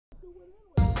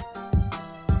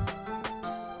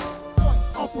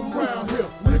I'm from around here,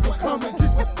 nigga, come and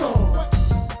get your some.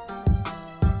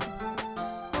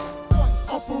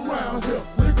 I'm from around here,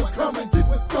 nigga, come and get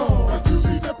your some. If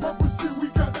you need that purple shit, we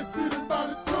got that shit in by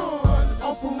the ton.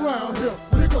 I'm from around here,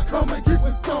 nigga, come and get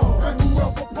your some. And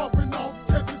whoever popping off,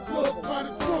 catching slugs by the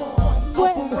ton.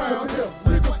 I'm from around here,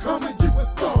 nigga, come and get your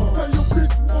some. Say your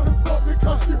bitch wanna fuck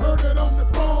because she heard that I'm the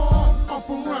bomb. I'm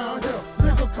from around here,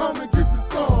 nigga, come and get your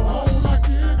some. I don't like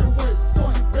you anyway, so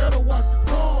you better watch your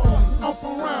tongue. I'm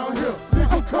from around here,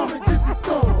 nigga, come and get your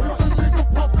some. If a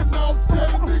nigga popping off, tell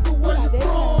a nigga where you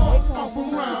from. I'm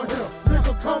from around here,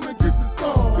 nigga, come and get your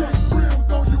some. Big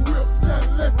rims on your whip,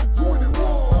 nothing less than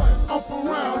 21. I'm from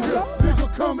around here,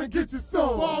 nigga, come and get your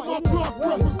some. All my block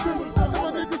representatives, all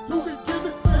my niggas who be getting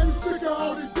it, and you sick of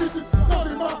all these bitches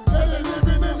talking about that they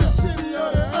living in the city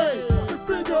of the A, the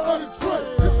finger of the tray.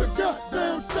 It's a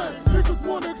goddamn shame. Niggas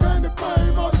wanna claim the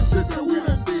fame, all the shit that we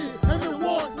done did, and the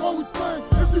wars what we sang.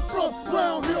 If you from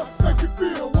around here, think you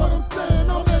feel what I'm saying.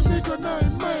 I'm that nigga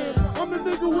named Man. I'm the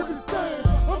nigga with the sand.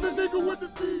 I'm the nigga with the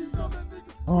D's. I'm that nigga.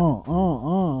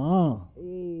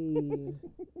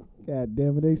 God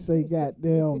damn it, they say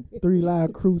goddamn 3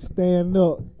 Live Crew stand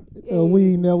up. So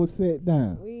we ain't never sat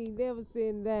down. We ain't never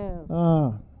sitting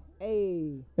down.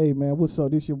 Hey man, what's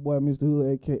up? This your boy Mr.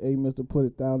 Hood, aka Mr. Put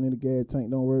It Down in the Gas Tank.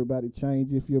 Don't worry about the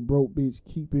change. If you're broke, bitch,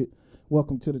 keep it.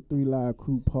 Welcome to the 3 Live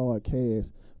Crew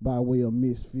podcast by way of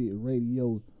Misfits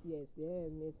Radio. Yes,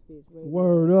 Misfits Radio.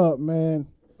 Word up, man.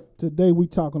 Today we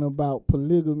talking about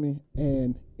polygamy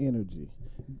and energy.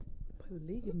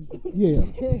 Polygamy. Yeah.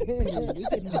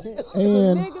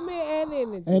 Polygamy and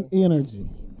energy. And energy.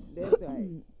 That's right.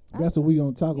 That's what we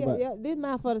gonna talk about. Yeah, this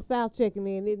man for the South checking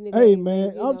in. This nigga Hey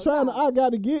man, I'm trying to. I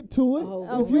got to get to it.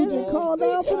 Oh, if you really? just calm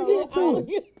down, for to get to it.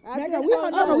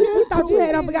 We thought you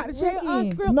had got to check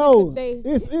in. No,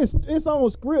 it's on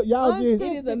script. Y'all just.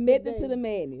 It is a method to the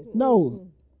madness. No,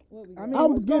 I mean,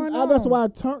 I'm what's getting. going on? That's why I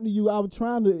turned to you. I was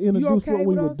trying to introduce okay what we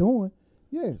with were us? doing.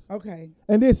 Yes. Okay.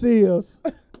 And this is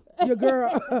Your girl,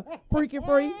 freaky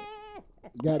free.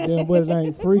 goddamn, but it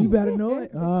ain't free. You better know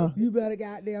it. You better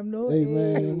goddamn know it. Hey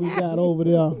man, we got over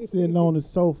there sitting on the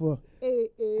sofa.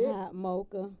 Hot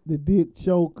mocha. The dick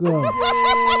choker.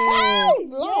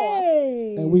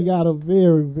 Yay. And we got a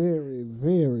very, very,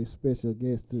 very special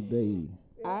guest today.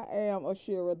 I am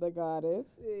Ashira the goddess.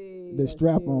 The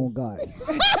strap-on goddess.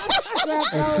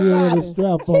 Ashira the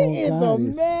strap-on He is a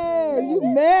goddess. man. You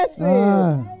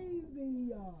messy.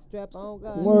 Strap on,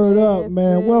 God. Word up,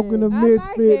 man. Welcome to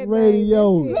Misfits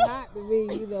Radio. That hot to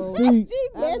me, you know. See, She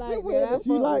she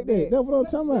like that. That's what I'm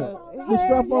talking about. The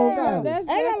strap-on goddess. And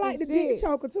I like the dick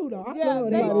choker too, though. I Yeah,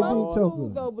 love they that. the both dick choker.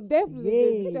 do, though, but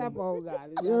definitely the strap on, God.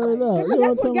 Word up. You know That's what I'm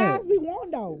what talking guys about? be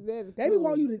wanting, though. They be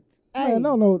want you to. Hey, Man,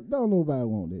 don't nobody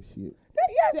want that shit.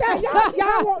 yes,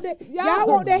 y'all want that. Y'all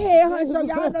want that head huncho.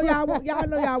 Y'all know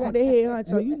y'all want that head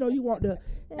huncho. You know you want the.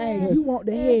 Hey, you want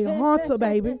the head hunter,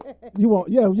 baby. You want,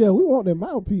 yeah, we want that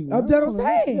mouthpiece. That's what I'm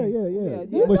saying.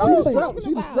 Yeah. But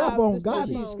she the strap-on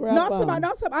goddess.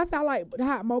 No, I sound like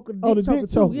hot mocha Oh, dick the choker dick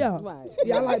too. choker. Yeah, Right.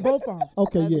 yeah, I like both of them.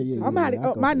 Okay, yeah. I'm gonna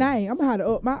up my name. I'm gonna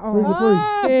up my Freaky own.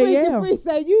 free. Yeah. Free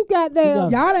say you got that.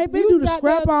 Y'all ain't been You do the got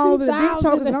scrap that ons and the dick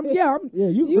 2000. chokers. And Yeah,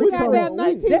 You we got come that on.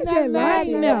 1999. That's just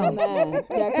lame now.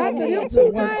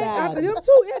 After them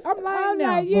two, I'm lying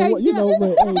now. But you know,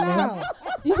 but hey, man.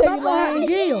 You say you Someone had to lying?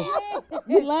 give.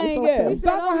 You lying, girl.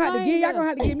 Someone had to give. Y'all gonna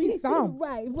have to give me some.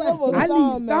 Right. I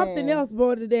need something else,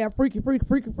 boy. Today, freaky.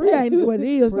 Ain't what it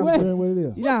is. What it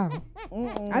is. Yeah,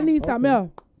 I need something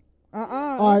else.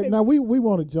 All right, now we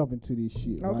want to jump into this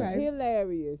shit. Right? Okay.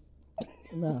 Hilarious.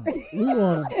 Now we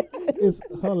want to. It's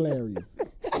hilarious.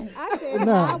 I said,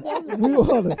 Now we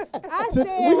want to. I said,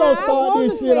 We gonna start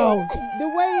this shit off. The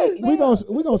way We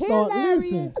gonna start.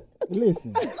 Hilarious.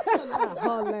 Listen.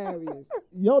 Hilarious.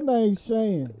 Your name's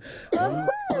Shane.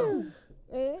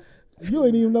 Eh? You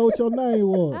didn't even know what your name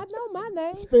was. I know my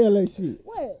name. Spell that shit.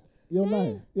 What? Your Shane?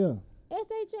 name. Yeah.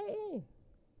 S-H-A-N.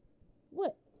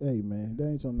 What? Hey man, that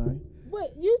ain't your name.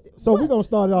 What? You? So what? we gonna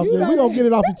start it off You there. know We gonna that. get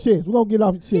it off your chest. We gonna get it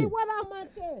off your Get chest. what off my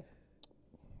chest?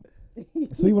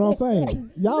 See what I'm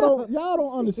saying? Y'all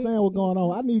don't understand what's going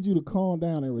on. I need you to calm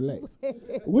down and relax.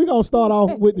 We gonna start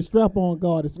off with the strap-on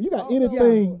goddess. You got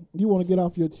anything you want to get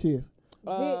off your chest?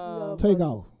 Take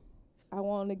off. I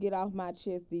want to get off my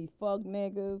chest these fuck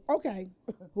niggas Okay.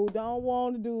 who don't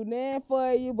want to do nothing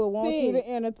for you but want you to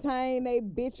entertain they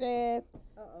bitch ass.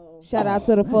 Shout out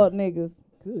to the fuck niggas.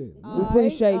 Good. We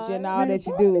appreciate you and all Man, that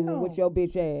you fuck do them. with your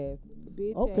bitch ass.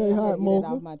 Bitch Okay, ass. hot Get it off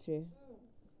mocha. my chest.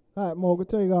 Hot mocha,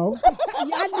 take off.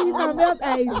 I need something else,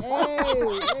 Asia.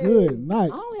 Hey. Good night.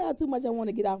 I don't have too much I want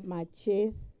to get off my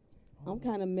chest. I'm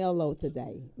kind of mellow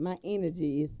today. My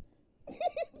energy is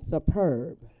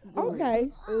superb. Okay.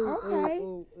 Okay.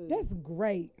 Ooh. That's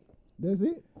great. That's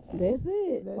it. That's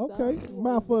it. That's Okay. all.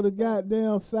 Mouth for the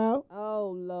goddamn South.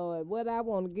 Oh Lord, what I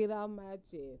want to get off my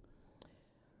chest.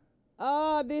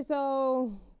 Oh, this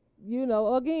whole,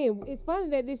 again, it's funny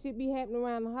that this shit be happening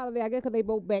around the holiday. I guess 'cause they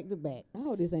both back to back. I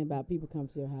hope this ain't about people come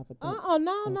to your house for that.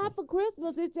 No, not for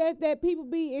Christmas. It's just that people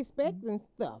be expecting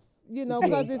stuff.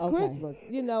 Because it's Okay. Christmas.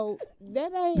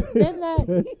 That's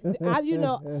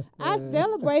not. I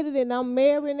celebrated and I'm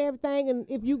married and everything. And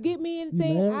if you get me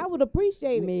anything, married? I would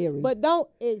appreciate it. Married. But don't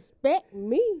expect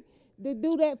me to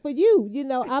do that for you.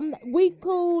 We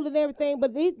cool and everything,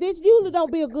 but this usually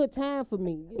don't be a good time for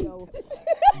me.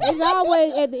 It's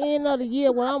always at the end of the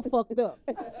year when I'm fucked up.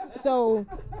 So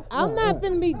I'm not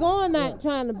finna be going out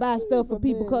trying to buy stuff for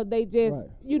people because they just, Right.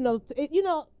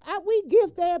 we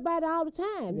gift everybody all the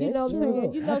time. You That's know what I'm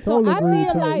true. saying? I So totally I agree with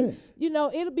feel you on like,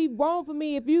 that. it'll be wrong for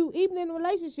me if you, even in a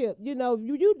relationship, you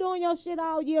doing your shit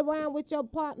all year round with your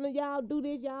partner, y'all do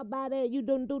this, y'all buy that, you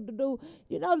do.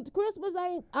 Christmas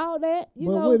ain't all that, But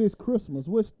what is Christmas?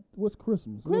 What's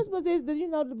Christmas? Christmas is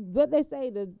what they say,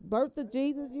 the birth of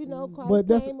Jesus, But Christ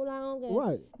that's- came along and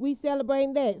Right. we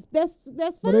celebrating that. That's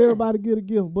But fine. everybody get a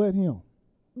gift but him.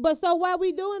 But so why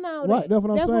we doing all that? Right, that's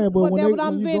what I'm saying, but when that's they- what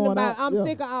I'm when you venting going about. out, I'm yeah.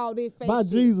 sick of all this fake Buy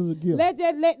shit. Jesus a gift. Let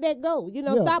that go.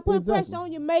 Yeah, Stop putting exactly. pressure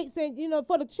on your mates and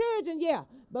for the children, yeah.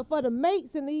 But for the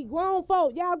mates and the grown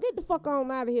folk, y'all get the fuck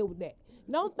on out of here with that.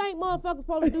 Don't think motherfuckers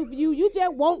supposed to do for you. You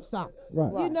just want something.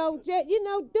 Right. Do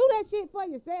that shit for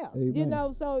yourself.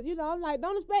 Amen. So I'm like,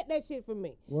 don't expect that shit from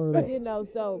me. Word up.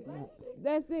 So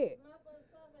that's it.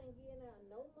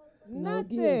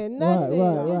 Nothing.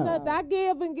 Right. I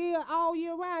give and give all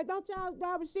year round. Don't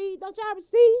y'all receive?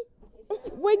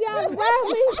 When y'all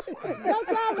around me, don't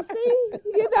y'all receive?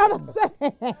 You know what I'm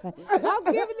saying? I'm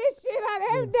giving this shit out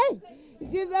every day.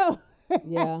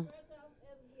 Yeah.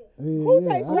 Who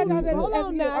Yeah, takes I scratch do- outs as Hold as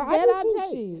on a now, gift? that do I too,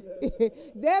 take.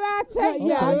 shit. That I take.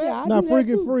 Yeah, y'all. I Now do that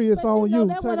freaking too. free, it's But on you.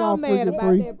 that's Take what off I'm mad freaking about,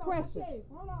 free. that pressure.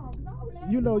 Hold on, 'cause I already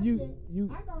had You it know on you shit. you,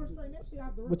 I gonna straighten that shit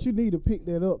out the room. but you need to pick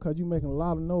that up because you making a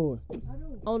lot of noise.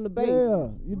 On the base. Yeah,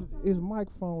 it's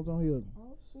microphones on here.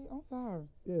 Oh shit, I'm sorry.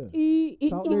 Yeah,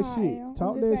 talk that I shit. am. I'm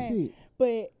Talk just that saying. shit.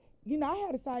 But I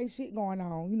had the same shit going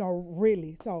on,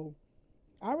 really. So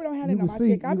I really don't have You that on can my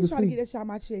see, check. I you be can trying to see. get that shit on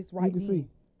my chest right You can then. see.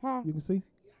 Huh? You can see.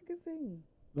 I can see.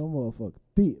 Them motherfuckers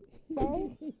thick.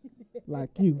 So Like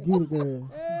you. Get it, girl.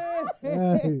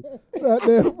 Hey,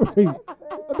 goddamn free.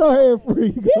 Go ahead,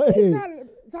 free. Go he ahead. trying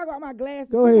to talk about my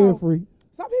glasses. Go ahead, free.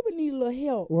 Some people need a little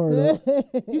help. Word up.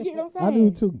 You get what I'm I saying?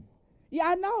 do too. Yeah,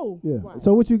 I know. Yeah. Right.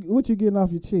 So what you getting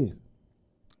off your chest?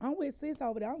 I'm with sis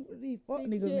over there. I'm with these fuck See,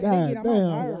 niggas. shit. They God get on my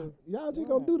damn. nerves. Y'all just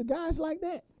gonna do the guys like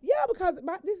that? Yeah, because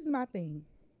this is my thing.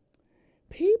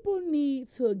 People need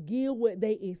to give what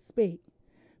they expect.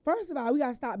 First of all, we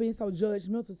gotta stop being so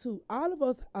judgmental too. All of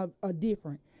us are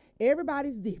different.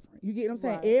 Everybody's different. You get what I'm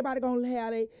saying? Right. Everybody gonna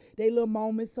have they little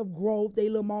moments of growth, they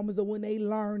little moments of when they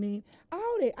learning.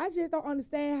 All that. I just don't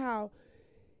understand how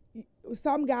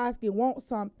some guys can want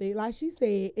something, like she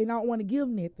said, and don't want to give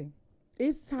nothing.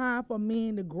 It's time for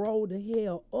men to grow the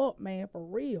hell up, man, for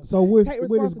real. So what Take is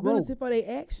responsibility growth? for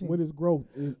their actions. What is growth?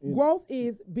 Growth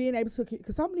is being able to,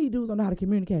 because some of these dudes don't know how to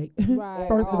communicate. Right.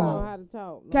 First of Don't all. know how to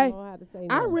talk. Okay. Don't know how to say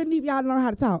I no. really need y'all to learn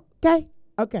how to talk.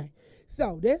 Okay.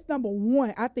 So that's number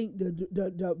one. I think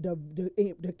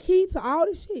the key to all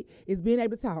this shit is being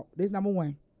able to talk. That's number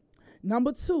one.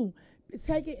 Number two,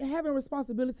 having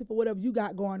responsibility for whatever you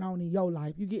got going on in your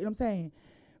life. You get what I'm saying?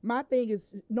 My thing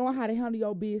is knowing how to handle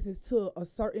your business to a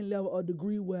certain level or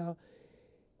degree where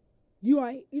you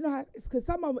ain't, because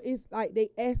some of them it's like they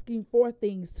asking for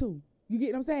things too. You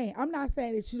get what I'm saying? I'm not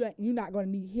saying that you're not gonna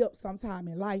need help sometime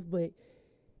in life, but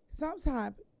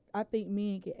sometimes I think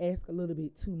men can ask a little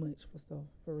bit too much for stuff,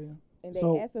 for real. And they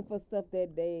So- asking for stuff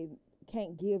that they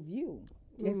can't give you.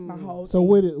 That's my whole So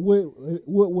thing.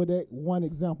 what would that one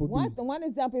example be? One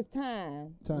example is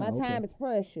time. Time, My okay. time is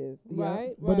precious.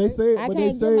 Right. But they said, I but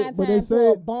can't they give my said, but time they to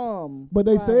a said, bum. but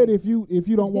they said Right. if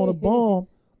you don't want to bomb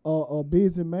a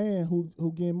busy man who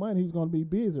getting money, he's gonna be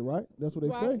busy, right? That's what they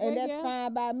Right. say. And that's Yeah.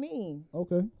 fine by me.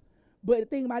 Okay. But the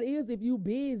thing about it is, if you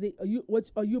busy,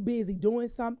 are you busy doing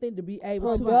something to be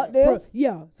able Productive?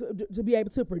 to be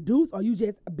able to produce, or you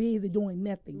just busy doing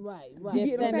nothing? Right. Right. You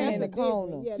get what I'm standing saying? in the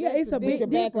corner. Yeah, it's a big Push your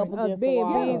back up difference. against being the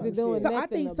wall. busy and doing shit. So I nothing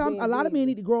think or being a lot of men busy.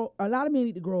 need to grow. A lot of men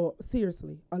need to grow up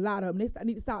seriously. A lot of them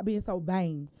need to stop being so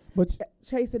vain, But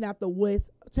chasing after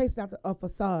a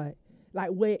facade,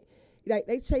 like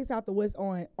they chase after what's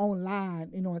online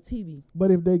and on TV.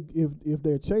 but if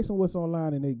they're chasing what's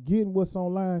online and they getting what's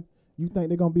online, You think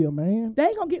they're gonna be a man? They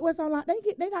ain't gonna get what's online. They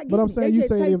not getting. But I'm it. saying They you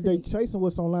just say if they chasing it. chasing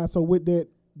what's online, so would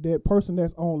that person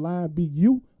that's online be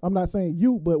you? I'm not saying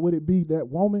you, but would it be that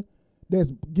woman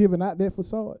that's giving out that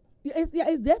facade?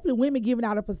 It's definitely women giving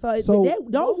out a facade. So-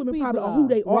 Those women people probably are who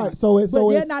they are. Right. So but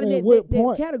they're not in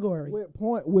that category. What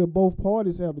point will both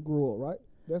parties have to grow up? Right.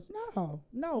 That's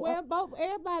No. Well,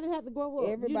 everybody have to grow up.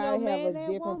 Everybody you know, have man a and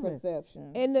different woman.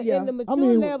 perception. And the, Yeah. and the mature I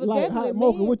mean, level like definitely Hot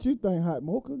Mocha. men. What you think, Hot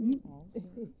Mocha?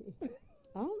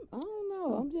 I don't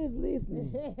know. I'm just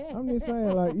listening. I'm just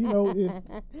saying, like, you know, if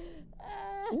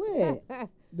What?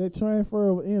 that transfer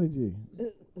of energy,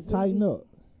 tighten up.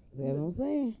 That's what I'm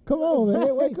saying. Come on,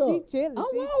 man, wake She up. chilling. I'm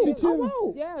She woke. She I'm chilling.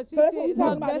 woke. Yeah, she So that's what we chilling.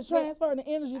 talking about, the That's what- transfer and the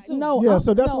energy too. No, Yeah, I'm-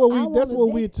 so that's no, what I that's wanna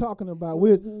what we're that- talking about.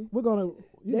 We're gonna, you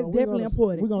That's know, definitely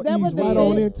important. We're that gonna was ease the right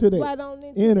on best. into that Right on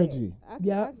into energy. that.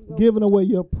 Yeah. I can go- Giving away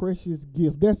your precious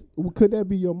gift. Could that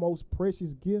be your most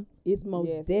precious gift? It's most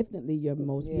Yes. definitely your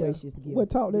most Yeah. precious gift. But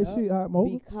talk that shit, Hot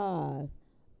Mocha. Because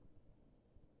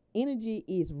energy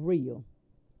is real.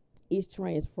 It's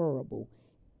transferable.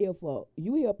 If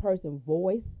you hear a person's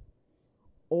voice,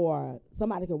 or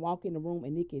somebody can walk in the room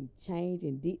and it can change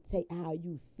and dictate how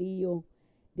you feel,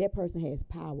 that person has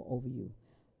power over you.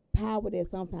 Power that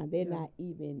sometimes they're not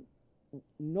even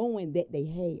knowing that they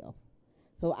have.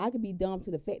 So I could be dumb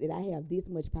to the fact that I have this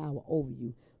much power over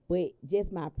you, but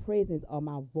just my presence or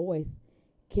my voice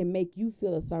can make you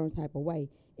feel a certain type of way.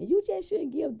 And you just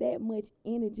shouldn't give that much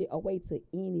energy away to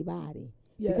anybody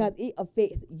because it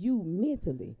affects you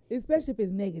mentally. Especially if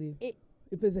it's negative. It-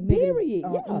 If it's a negative Period.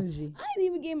 Yeah. energy. I ain't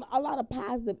even giving a lot of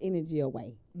positive energy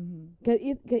away Mm-hmm. because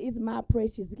it's my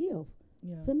precious gift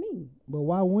Yeah. to me. But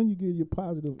why wouldn't you give your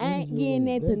positive I ain't energy getting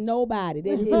away? that to nobody.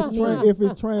 That's If just it's, me. if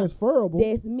it's transferable,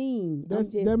 That's me. I'm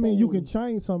just that means you can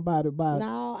saying. change somebody by.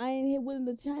 No, I ain't here willing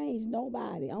to change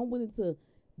nobody. I'm willing to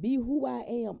be who I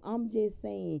am. I'm just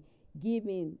saying,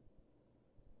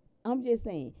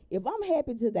 if I'm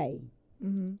happy today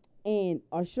Mm-hmm. and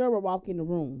Ashura walk in the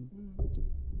room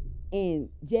and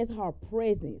just her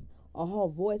presence or her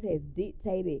voice has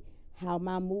dictated how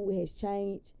my mood has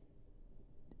changed,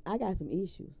 I got some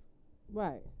issues.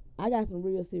 Right. I got some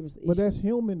real serious issues. But that's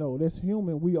human though. That's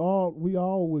human. We all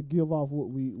would give off what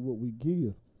we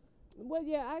give. Well,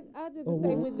 yeah, I just Or say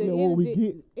what- with the yeah, what we energy,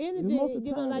 get. energy, Most of the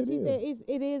you know, time like it she is. said,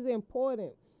 it is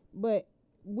important, but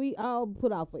we all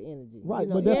put out for energy. Right, You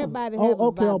know, but that's everybody have a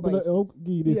okay. But vibration. I'll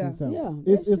give you this Yeah. example.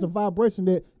 Yeah, It's that's a true. vibration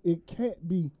that it can't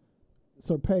be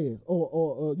surpassed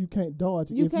or you can't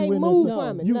dodge it. You if can't you in move that,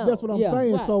 from it, You, no. That's what I'm Yeah,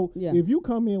 saying. right. So Yeah. if you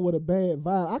come in with a bad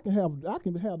vibe, I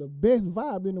can have the best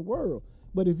vibe in the world.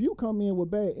 But if you come in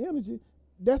with bad energy,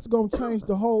 that's gonna change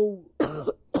the whole.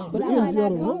 But I energy might of not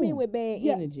the come in room. with bad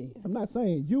energy. I'm not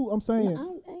saying you. I'm saying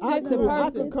No, I Just the could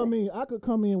person. come in. I could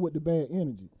come in with the bad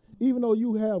energy. Even though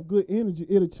you have good energy,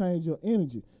 it'll change your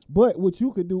energy. But what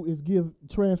you could do is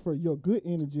transfer your good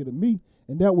energy to me,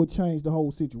 and that would change the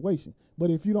whole situation. But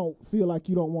if you don't feel like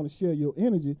you don't want to share your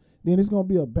energy, then it's gonna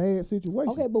be a bad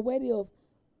situation. Okay, but what if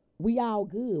we all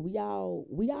good? We all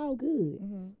good.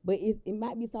 Mm-hmm. But it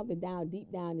might be something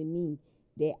deep down in me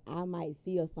that I might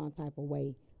feel some type of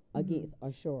way against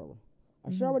Ashura.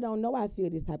 Ashura don't know I feel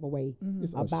this type of way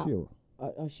It's about Ashira.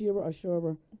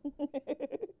 Ashura.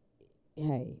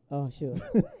 Hey, sure.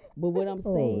 But what I'm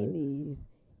Oh, saying is,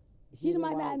 she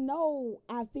might not know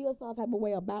I feel some type of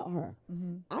way about her.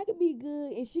 Mm-hmm. I could be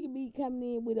good, and she could be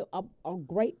coming in with a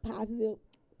great positive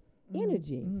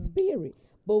energy, spirit.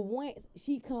 But once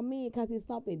she come in, because it's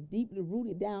something deeply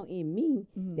rooted down in me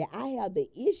that I have the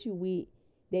issue with,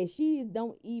 that she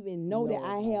don't even know that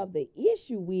I have the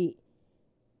issue with,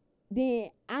 then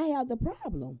I have the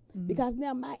problem. Because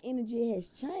now my energy has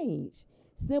changed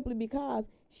simply because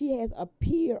she has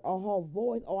appeared or her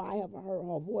voice, or I have heard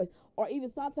her voice, or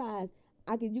even sometimes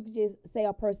you could just say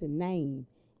a person's name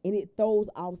and it throws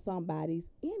off somebody's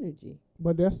energy.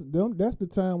 But that's the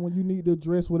time when you need to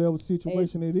address whatever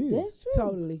situation it is. That's true.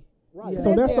 Totally. Right. Yeah. So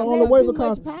that's the That's only way, too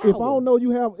because much if I power. don't know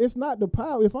you have, it's not the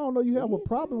power. If I don't know you have It a is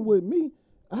problem power. with me,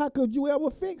 how could you ever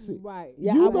fix it? Right.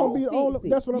 Yeah, you I gonna won't be the fix only. it.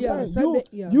 That's what I'm Yeah, saying. so You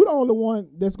that- you the only one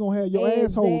that's gonna have your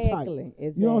asshole tight. Exactly.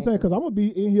 You know what I'm saying? Because I'm gonna be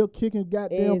in here kicking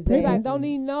goddamn Exactly. pig. Right, don't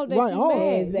even know that Right, you oh,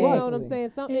 mad. You know what I'm exactly. saying?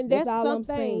 Some, And and that's that's all I'm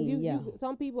something. saying, You, yeah.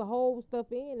 some people hold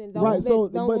stuff in and don't Right. let, So,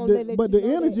 don't but wanna the let but you the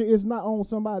know energy that. is not on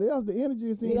somebody else. The energy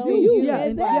is in It's you. in you. Yeah,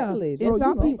 Exactly. And So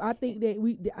some you- people, I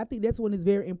think that's when it's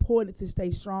very important to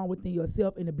stay strong within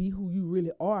yourself and to be who you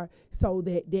really are, so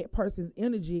that person's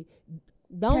energy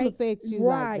don't can't- affect you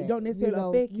right, like that. don't necessarily you know,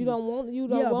 affect you. You don't want to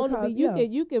because, be.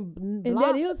 You can and block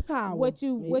that is power. what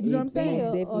you You know what I'm saying? feel,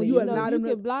 or, Definitely. you You know, allow you them to-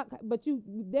 can block, but you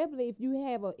definitely, if you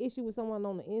have an issue with someone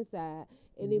on the inside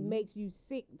and it makes you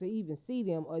sick to even see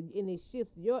them, or and it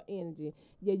shifts your energy,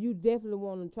 yeah, you definitely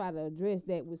want to try to address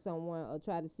that with someone or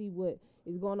try to see what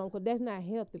is going on, because that's not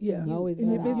healthy for Yeah. you. No, it's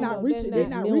And if not. it's You not know, reachable, that's they're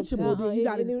not not reachable, then you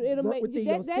gotta it'll work make within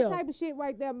that yourself. type of shit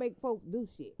right there make folks do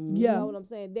shit. Yeah. You know what I'm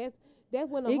saying? That's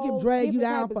when the It can whole drag you different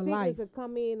down type of for life. sickness will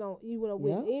come in on you know,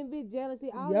 with Yep. envy, jealousy,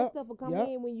 all Yep. that stuff will come Yep.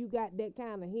 in when you got that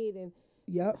kind of hidden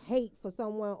Yep. hate for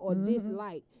someone or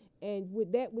dislike. And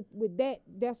with that,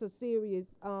 that's a serious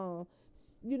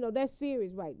that's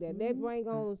serious right there. That bring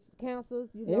on cancers,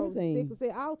 Everything. sickle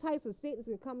cell, all types of sickness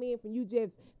can come in from you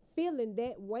just feeling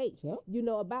that way, Yep.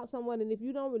 about someone. And if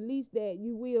you don't release that,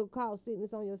 you will cause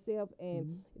sickness on yourself.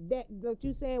 And that what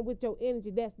you saying with your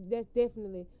energy, that's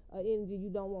definitely an energy you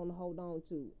don't want to hold on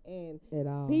to. And At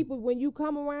all. people, when you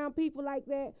come around people like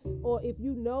that, or if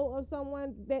you know of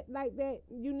someone that like that,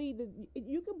 you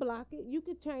can block it, you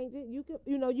can change it, you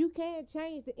can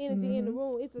change the energy in the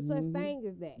room. It's a such thing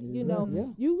as that. Yeah.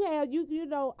 You have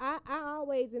I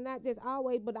always, and not just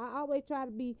always, but I always try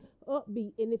to be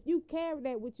upbeat. And if you carry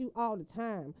that with you all the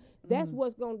time, that's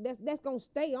what's that's gonna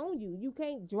stay on you. You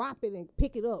can't drop it and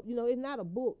pick it up. It's not a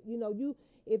book.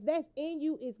 If that's in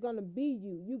you, it's gonna be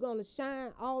you. You're gonna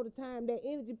shine all the time. That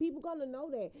energy, people gonna know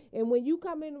that. And when you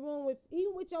come in the room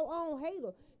even with your own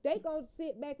hater, they gonna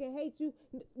sit back and hate you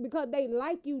because they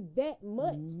like you that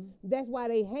much. That's why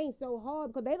they hate so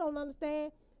hard, because they don't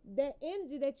understand that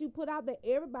energy that you put out, that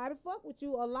everybody fuck with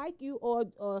you or like you,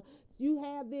 or you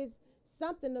have this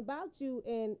something about you,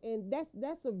 and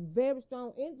that's a very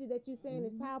strong energy that you're saying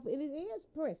is powerful, and it is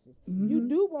precious. You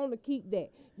do want to keep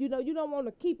that. You don't want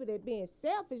to keep it at being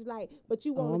selfish, but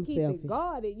you want to keep selfish. it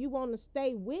guarded. You want to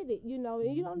stay with it, and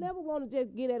you don't never want to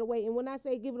just get it away. And when I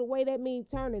say give it away, that means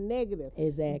turning negative.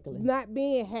 Exactly. Not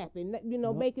being happy,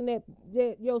 making that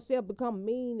yourself become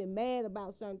mean and mad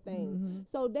about certain things.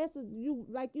 So that's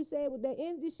like you said with that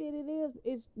energy shit.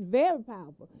 It's very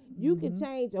powerful. You can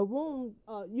change a room.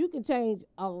 You can change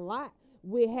a lot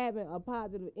with having a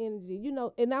positive energy.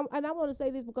 And I want to say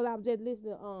this because I was just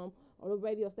listening on the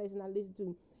radio station I listened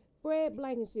to. Fred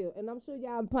Blankenship, and I'm sure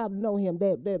y'all probably know him,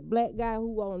 that black guy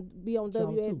who be on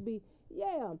WSB.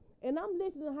 Yeah, and I'm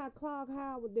listening to how Clark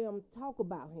Howard them talk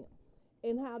about him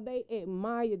and how they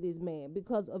admire this man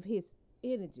because of his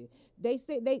energy. They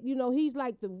say he's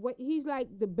like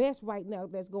the best right now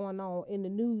that's going on in the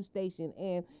news station,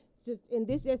 and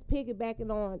this just piggybacking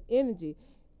on energy.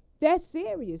 That's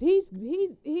serious. He's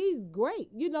great.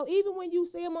 Even when you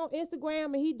see him on Instagram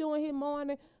and he doing his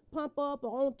morning pump up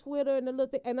or on Twitter and the little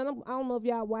thing, and I don't know if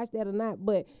y'all watch that or not,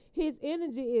 but his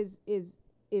energy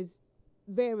is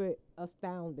very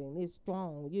astounding. It's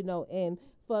strong, and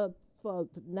for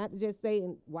not just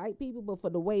saying white people, but for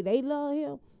the way they love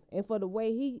him and for the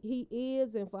way he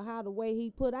is and for how the way he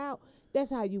put out, that's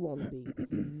how you want to be.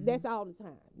 That's all the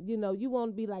time. You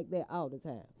want to be like that all the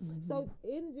time. So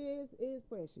energy is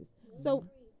precious. So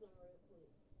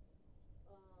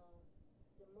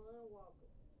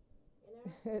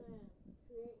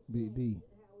Big D.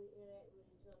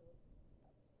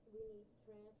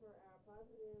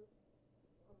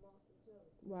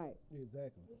 right.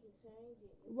 Exactly.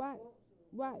 Right.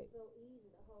 Right.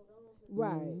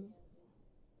 Right.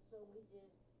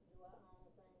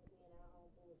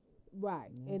 Right.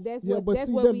 And that's Yeah, what but that's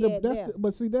see, what we at now.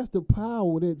 that's the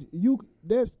power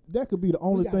that could be the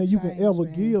only gotta thing you can change, ever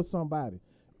man. give somebody,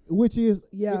 which is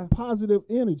positive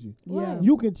energy. Yeah.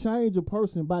 You can change a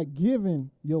person by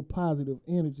giving your positive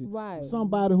energy. Right.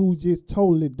 Somebody who's just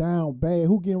totally down bad,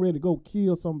 who getting ready to go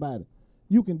kill somebody,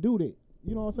 you can do that.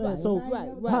 You know what I'm saying? Right. So,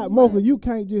 Right. Hot Mocha, you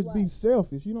can't just be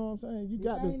selfish. You know what I'm saying? You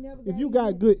got to. If you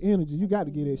got good energy, you got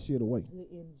to get that shit away.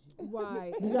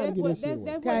 Right. You gotta That's get what that shit away.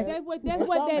 that's what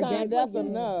That's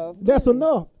enough. That's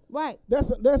enough. Right.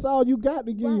 That's all you got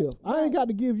to give. Right. I ain't got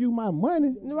to give you my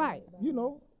money. Right.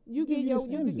 You give get you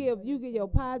this energy. you get your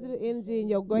positive energy and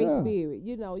your great spirit.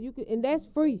 You can, and that's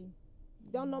free.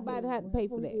 Don't nobody have to pay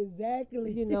for that.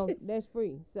 Exactly. That's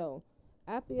free. So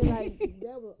I feel like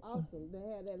that was awesome to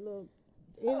have that little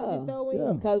energy throw in.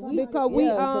 Yeah. Because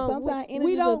sometimes energy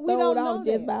we is don't thrown know off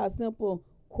just that. by a simple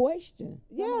question.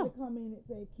 Yeah. Somebody come in and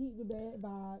say, keep the bad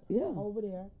vibes over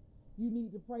there. You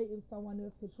need to pray if someone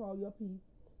else control your peace.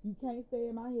 You can't stay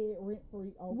in my head rent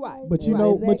free. Okay? Right. But you Right,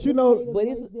 know, exactly.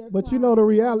 but you know the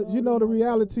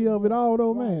reality of it all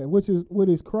though, man. Which is what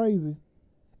is crazy.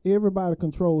 Everybody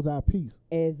controls our peace.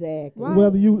 Exactly. Right.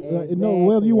 Whether you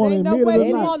whether you want to Ain't no admit way it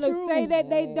they or not. want to say that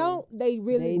they don't. They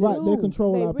really do. Right, they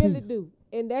control They our really peace. do.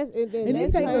 And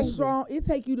it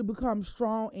take you to become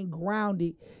strong and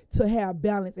grounded to have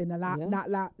balance and not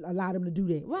allow them to do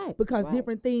that. Right. Because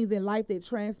different things in life that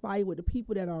transpire with the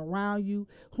people that are around you,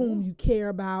 whom you care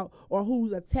about, or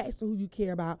who's attached to who you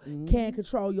care about, can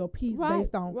control your peace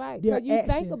based on their you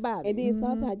actions. think about it. And then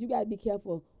sometimes you got to be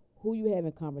careful who you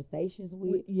having conversations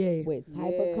with, what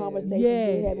type of conversations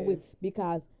you having with,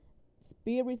 because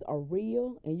spirits are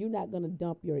real, and you're not gonna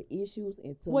dump your issues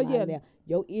into my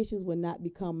your issues will not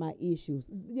become my issues.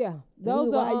 Yeah,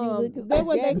 those are that's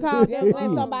what they call just let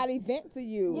somebody vent to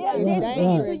you. Yeah, just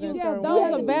vent to you. Yeah,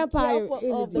 those are vampire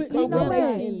of the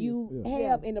conversation you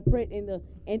have in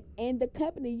the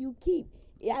company you keep.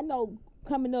 Yeah, I know.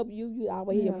 Coming up, you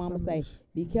always hear your mama say,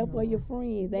 "Be careful of your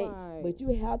friends." But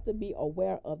you have to be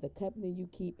aware of the company you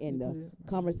keep and the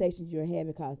conversations you're having.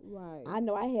 Because I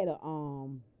know I had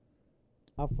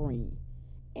a friend,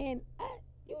 and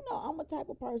I'm a type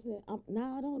of person.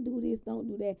 Don't do this, don't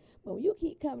do that. But when you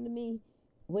keep coming to me,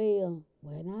 well,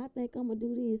 now I think I'm gonna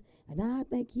do this, and now I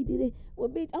think he did it. Well,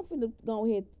 bitch, I'm finna go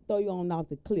ahead and throw you on off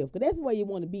the cliff, cause that's where you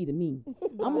want to be to me.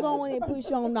 I'm gonna go in and push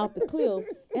you on off the cliff,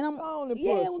 and I'm we're going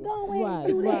ahead and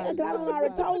do that. Cause I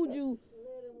already told you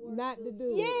not to do.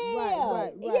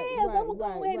 I'm gonna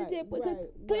go ahead and just because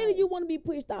clearly you want to be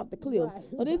pushed off the cliff.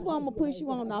 So this is why I'm gonna push you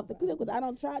on off the cliff, because I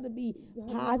don't try to be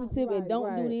positive and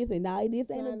don't do this and now this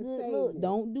ain't a good look.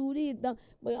 Don't do this.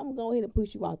 But I'm gonna go ahead and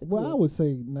push you off the cliff. Well, I would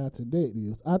say not to that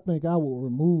is I think I would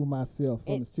remove myself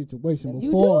from the situation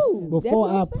before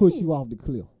I push you off the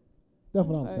cliff. That's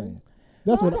what I'm saying.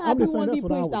 That's what I'm just saying. That's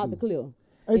what I would off do. the cliff.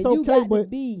 It's okay,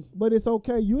 but it's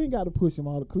okay. You ain't got to push them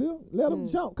off the cliff. Let them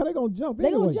jump, cause they gonna jump anyway.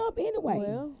 They gonna jump anyway.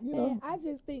 Well, And I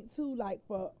just think too, like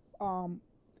for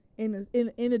in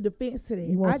the defense to that,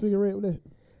 You want a cigarette with that?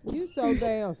 You so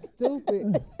damn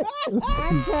stupid.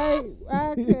 I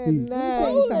cannot.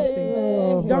 Tell you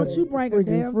something. Don't you bring a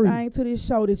damn thing to this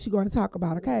show that you're going to talk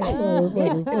about, okay?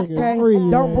 Okay?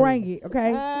 Don't bring it,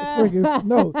 okay?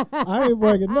 No, I ain't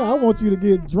bringing it. No, I want you to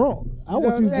get drunk. I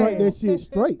want you to drink that shit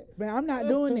straight. But I'm not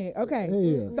doing that, okay?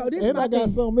 Yeah. So this and I got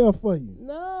something else for you.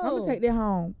 No. I'm going to take that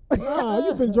home. Nah,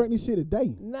 you finna drink this shit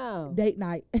today. No. Date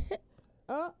night.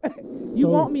 You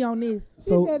want me on this.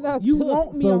 So you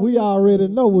want me on So we already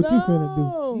know what you finna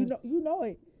do. You know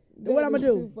it. What I'm going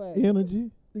to do?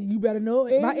 Energy. You better know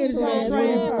it. My energy gonna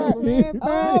transfer.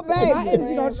 Oh, baby. My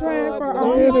energy gonna transfer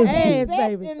on my ass,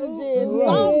 baby. Energy is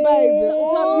some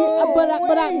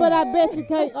baby. But I bet you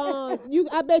can't.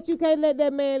 I bet you can't let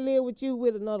that man live with you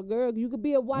with another girl. You could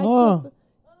be a wife sister.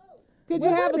 Could you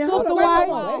have a sister wife?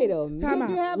 Wait a minute. Could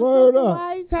you have a Word sister up.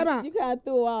 wife? Time out. You kind of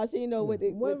threw all. She know what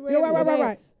it.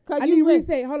 Right. I need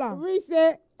reset. Hold on.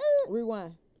 Reset.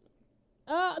 Rewind.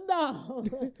 No.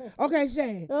 Okay,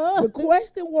 Shane. The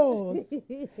question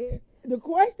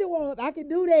was, I can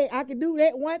do that. I can do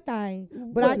that one thing,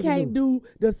 but I can't do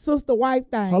the sister wife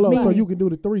thing. Hold on, so you can do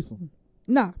the threesome.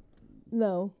 Nah.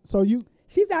 No. So you.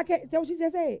 She said I can't. That's what she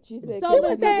just said. She said She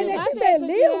was saying that. She said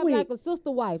live with. Like a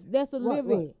sister wife. That's a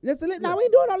live-in. That's a live. No, we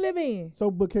ain't doing no live in. So,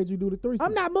 but can you do the threesome?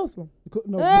 I'm not Muslim.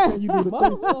 No, but can you do the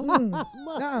threesome?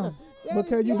 No. But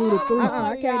can you do the threesome?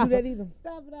 I can't do that either.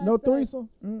 No threesome.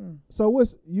 So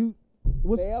what's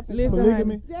Selfish. Listen,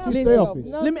 polygamy? honey. She's Listen. selfish.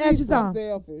 Let me ask you I'm something.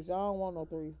 selfish. I don't want no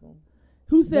threesome.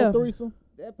 Who's No selfish? threesome.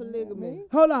 That polygamy.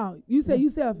 Hold on. You say you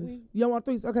selfish. You don't want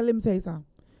threesome. Okay, let me tell you something.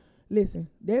 Listen,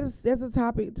 that's a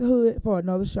topic hood for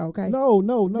another show, okay? No.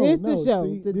 This the show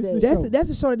See, today. this the show. That's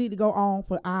a show that need to go on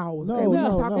for hours. No, Okay, we no,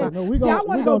 gonna talk no, about. no, we See, I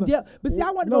want to go gonna- depth, but see,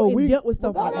 I want to no, go in depth with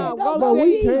stuff like Go that. ahead, go No, ahead.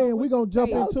 we can. We gonna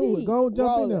jump Go into it. deep. Go jump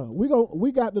in Roll there.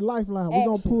 We got the lifeline. We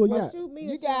gonna pull you out. Shoot me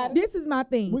You a got shot. This is my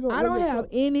thing. We gonna- I don't let me- have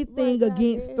anything Right,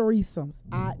 against yeah. threesomes.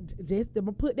 I'm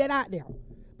gonna put that out there.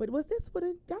 But was this what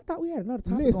I thought we had another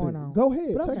topic going Listen, on. go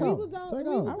ahead. But Take okay. We off. was on. Take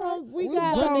We off. was on. We We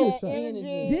got got it. that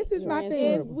energy. This is my And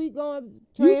thing. we going.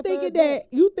 You thinking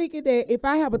that if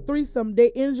I have a threesome,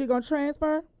 that energy gonna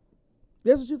transfer?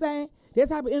 That's what you saying? That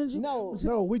type of energy? No.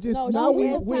 No, we just No, now she we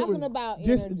is talking about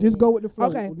just energy. go with the flow.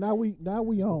 Okay. Now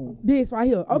we on. This right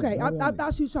here. Okay, Yeah, I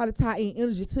thought she was trying to tie in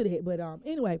energy to that, but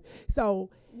anyway. So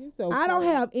You so I don't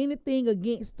funny. have anything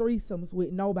against threesomes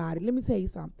with nobody. Let me tell you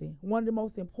something. One of the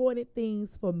most important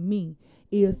things for me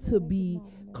is to be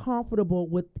comfortable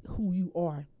with who you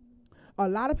are. A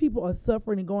lot of people are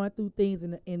suffering and going through things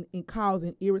and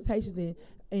causing irritations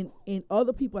in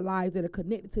other people's lives that are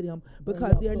connected to them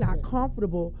because they're not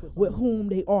comfortable with whom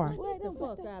they are. Get the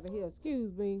fuck out of here.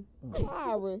 Excuse me.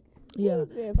 Sorry. Yeah.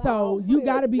 So you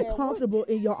got to be comfortable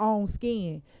in your own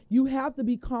skin. You have to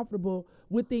be comfortable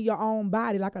within your own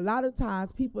body. Like a lot of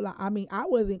times people I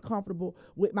wasn't comfortable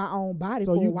with my own body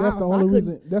So for a while. that's the so only I couldn't-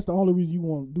 reason. That's the only reason you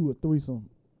want to do a threesome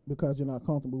because you're not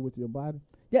comfortable with your body?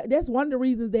 That's one of the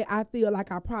reasons that I feel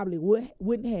like I probably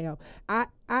wouldn't have. I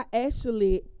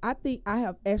think I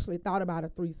have actually thought about a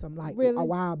threesome like Really? a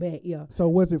while back. Yeah. So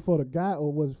was it for the guy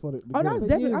or was it for the Oh no, girl? it's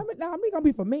definitely. I mean, gonna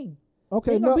be for me.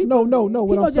 Okay, He gonna no, be no, for no, me. no. He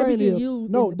What gonna I'm just be saying getting is,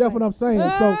 used no, in that's the what I'm saying.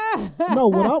 So, no,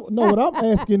 what I'm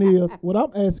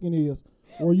asking is,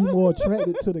 were you more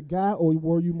attracted to the guy or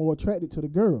were you more attracted to the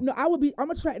girl? No,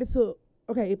 I'm attracted to.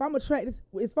 Okay, if I'm attracted,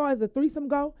 as far as the threesome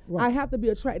go, Right. I have to be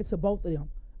attracted to both of them.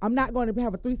 I'm not going to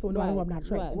have a threesome with no one who I'm not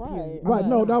attracted to. Right. Period. Right?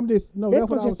 No, not. I'm just no. That's That's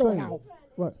what I gonna was just throw it saying. off.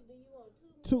 Right.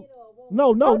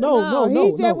 No.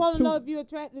 He just want to know if you're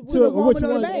attracted To to the which woman or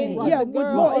one- the Man, Right. yeah, the which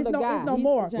girl more? or It's the no, guy. it's no He's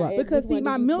more. trying- Because this see, one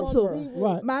my to be mental, preferred.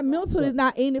 Right. my mental is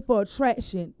not in it for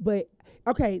attraction. But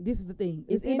okay, this is the thing.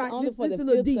 It's in about only this for the is a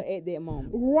little physical deep. at that moment.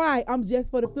 Right, I'm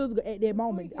just for the physical at that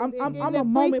moment. I'm Get a that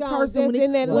moment freak on person. just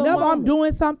in that little Whenever I'm moment.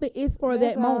 doing something, it's for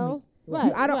That's that all. moment.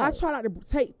 Right, I right. try not to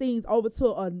take things over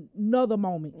to another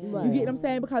moment. Right. You get what I'm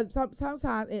saying? Because sometimes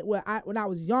when I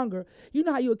was younger, you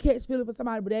know how you would catch feelings for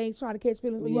somebody, but they ain't trying to catch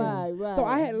feelings for you. Right, right. So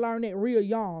I had to learn that real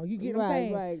young. You get what I'm Right,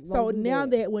 saying? right. So Don't do now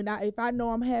that. if I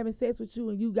know I'm having sex with you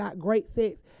and you got great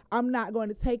sex, I'm not going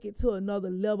to take it to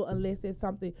another level unless it's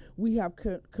something we have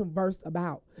conversed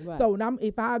about. Right. So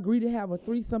if I agree to have a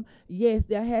threesome, yes,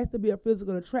 there has to be a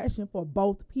physical attraction for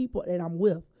both people that I'm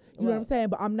with. You know what I'm Right. saying?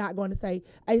 But I'm not going to say,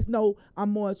 I'm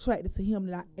more attracted to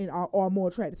him or more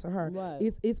attracted to her.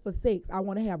 Right. It's for sex. I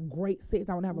want to have great sex.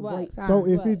 I want to have a Right. great time. So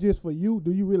if Right. it's just for you,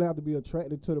 do you really have to be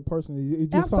attracted to the person?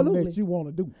 It's just something Absolutely. that you want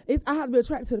to do. I have to be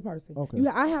attracted to the person. Okay.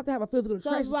 I have to have a physical So,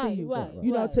 attraction right, to you. right,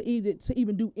 You know, right. to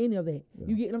even do any of that. Yeah.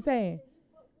 You get what I'm saying?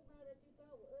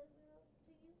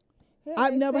 Hell,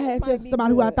 I've that never sex had might sex with be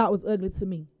somebody who I good. thought was ugly to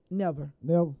me. Never.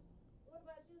 Never.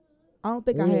 I don't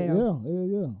think Yeah, I have.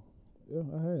 Yeah,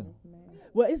 I have.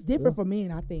 Well, it's different for men,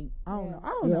 I think. I don't know. I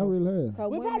don't Yeah, I know. really have.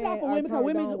 'Cause We're women probably not for are women, 'cause turned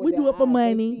women, on we with do their it for eyes. They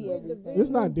money. see everything. It's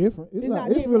not different. It's It's not.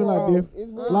 not It's really not different.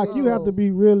 different. It's Like you have to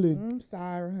be really I'm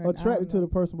sorry, honey. attracted to the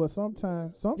person, but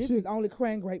sometimes some This shit. is only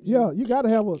cran grape juice. Yeah, you gotta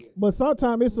have a. But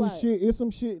sometimes it's some Right. shit. It's some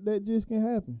shit that just can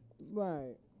happen.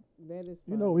 Right. That is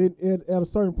You fine. know, at a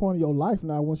certain point in your life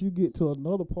now, once you get to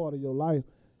another part of your life,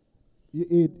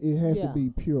 it has to Yeah. be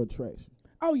pure attraction.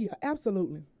 Oh yeah,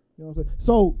 absolutely. You know what I'm saying?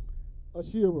 So,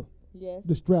 Ashira, Yes.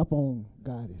 the strap-on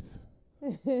goddess,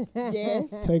 Yes.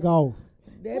 take off.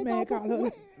 That man called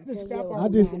her the strap your on. I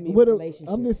just, monogamy with a, relationship.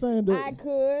 I'm just saying that. I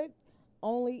could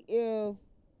only if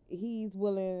he's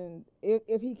willing,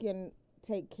 if he can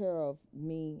take care of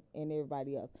me and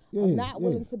everybody else. Yeah, I'm not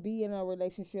willing yes. to be in a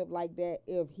relationship like that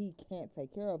if he can't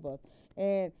take care of us.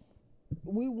 And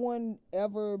we wouldn't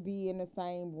ever be in the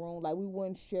same room. Like we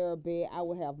wouldn't share a bed. I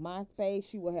would have my space.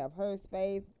 She would have her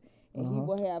space. And he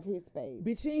will have his space.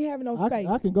 Bitch, she ain't having no I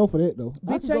space. can go for that though.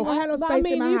 I Bitch can ain't go- gonna have no But space I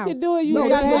mean, in my you house. can do it. You No, got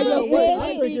that's to what have I your said. space. I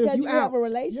think because you you out. have a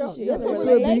relationship. Yeah, It's it a could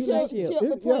be. relationship.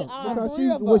 between our because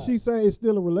three of what us. she's saying is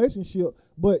still a relationship,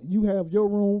 but you have your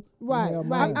room, you Right, have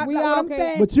right. mine. We what all I'm can.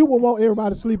 saying. But you would want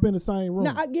everybody to sleep in the same room.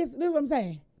 Now, I guess this is what I'm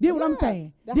saying. This what I'm Yeah,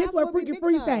 saying. the This house what will be Freaky big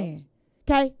Free enough. saying.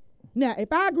 Okay? Now,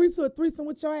 if I agree to a threesome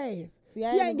with your ass, See,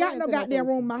 I she ain't ain't got agreeing no to no goddamn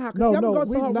room in my house. 'cause no, I'm gonna no.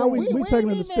 go to her Now room. we We taking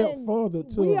it a ain't step even- further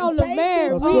to. We on the Take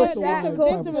marriage. it We on this the a side. different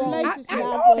I relationship. I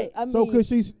know it. I mean, So cause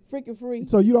she's freaking free.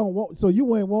 so you don't want so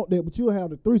you ain't want that, but you'll have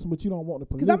the threesome, but you don't want the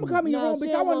Cause polygamy. I'm gonna come in your No, room, she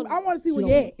bitch. don't I want- want to see where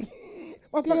she you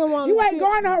don't at. don't want- You ain't she-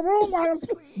 going to her room while I'm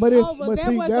sleeping. But it's Oh, but but that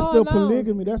see what's that's the going on.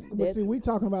 polygamy. But That's- see we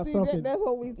talking about See, something. that's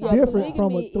what we Yeah, talking different about. from a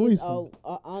polygamy is threesome.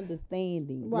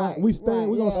 understanding. Right. We stay.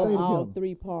 We gonna yeah. stay Of all together.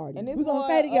 three parties. And it's We gonna more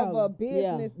stay of together. a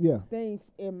business Yeah. thing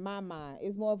in my mind.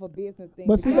 It's more of a business thing.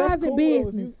 But see, because- How's that's it cool.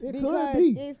 business? It because could be.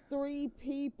 it's three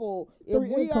people. If Three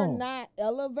we are income. not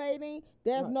elevating,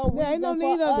 there's Right. no There reason ain't no for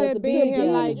need of us that to being be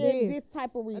here like in this. this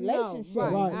type of No, relationship.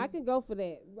 right. Right. I can go for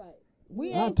that. Right.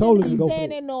 We I ain't totally finna can go be for staying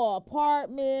that. in no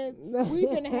apartments. We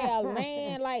finna have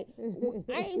land. Like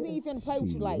I ain't even finna play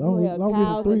with you like long, have long as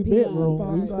cows a and 3-bedroom, pigs.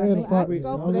 we Fine, stay fine. in I apartments.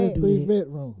 can go Long for as a that.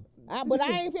 3-bedroom. but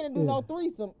I ain't finna do Yeah. no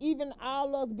threesome. Even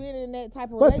all us being in that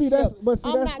type of But see, relationship, that's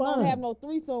I'm not fine. gonna have no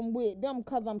threesome with them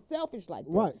because I'm selfish like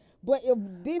that. Right. But if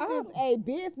this is a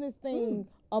business thing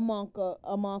amongst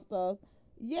us,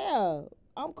 yeah,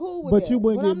 I'm cool with But that. you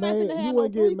wouldn't but get I'm not mad- finna you have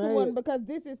wouldn't no get threesome with mad. them because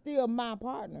this is still my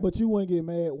partner. But you wouldn't get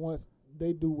mad once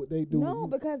they do what they do. with no, you.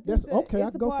 because That's this okay. I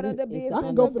it's can a go part for of the that. business I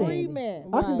can go for that. agreement.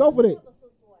 I can go for that.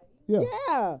 Yeah,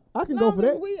 Yeah, I can long go for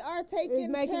that. as we are taking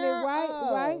It's making it care right,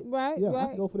 of. right. Yeah, I right.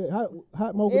 can go for that.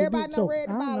 Hot Mo with the Everybody big done choke. read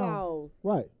the I don't know. bylaws.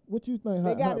 Right. What you think? They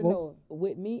Hot got to Mo? know it.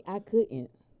 With me, I couldn't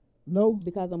No.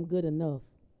 because I'm good enough.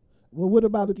 Well, what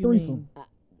about the Fuck you threesome?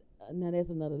 Now that's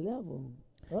another level.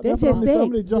 That's what just I'm sex.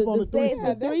 somebody jump on the sex,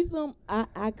 threesome. the threesome,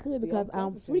 I could because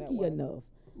I'm selfish in that freaky way. enough.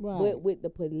 Right. But with the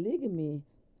polygamy,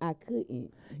 I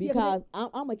couldn't because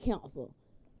I'm a counselor,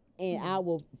 and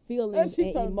our feelings she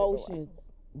and turned it emotions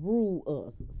rule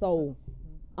us. So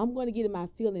I'm going to get in my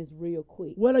feelings real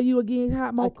quick. What are you again,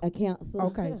 Hot Mo? A counselor.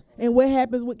 Okay. And what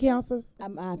happens with counselors?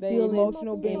 My They feelings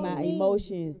emotional and my being.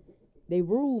 emotions, they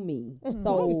rule me. I'm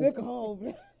So sick of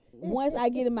home. once I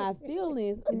get in my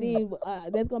feelings, then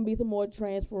there's gonna be some more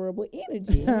transferable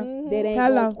energy that ain't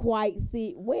Hello. gonna quite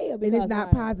sit well And because it's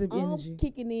not positive I'm energy.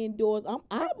 kicking indoors. I'm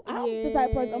the type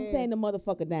of person. I'm tearing the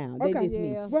motherfucker down. That's Okay. just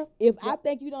me. Yeah. Well, If I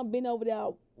think you done been over there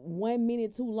 1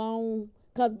 minute too long,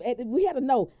 cause we have to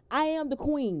know I am the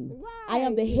queen. I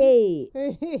am the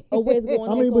head of what's going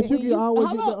on. I mean, So but you when can always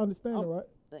hold get the on. understanding, right?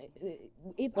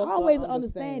 It's Fuck the always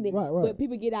understanding. understanding, Right. but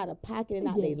people get out of pocket and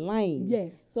out Yes. their lane.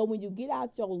 Yes. So when you get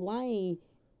out your lane,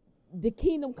 the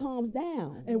kingdom comes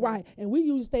down. And right, and we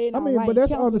usually stay in I our mean, lane. but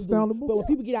that's councils do. understandable. But when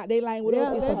people get out their lane with Yeah,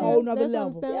 us, it's a that whole is- nother that's level.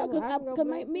 understandable. Yeah, I can because go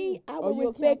like back me, too. I Oh, will you a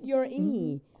respect counselor your too?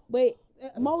 end. But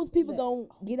most people gonna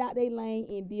get out their lane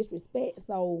in disrespect.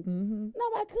 So no,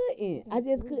 I couldn't. I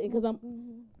just couldn't because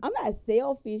I'm not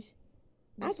selfish.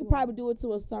 I could probably do it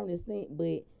to a certain extent,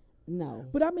 but no.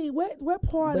 But I mean, what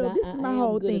part But of this is my I am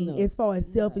whole good thing enough. as far as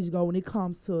selfish go when it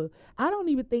comes to? I don't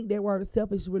even think that word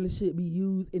selfish really should be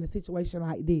used in a situation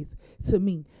like this to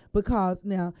me, because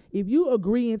now if you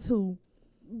agreeing to,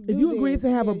 if you agree to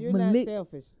have a you're not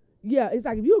selfish. yeah, it's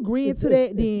like if you agreeing to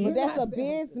that, then But that's a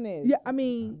business. yeah, I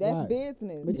mean, That's Right.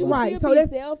 business. But you Right, right, so so that's-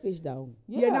 selfish though.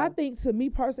 yeah. And I think to me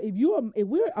personally, if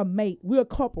we're a mate, we're a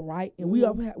couple, right, and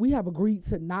we have agreed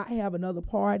to not have another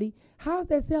party. How's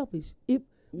that selfish? If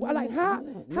well, like how's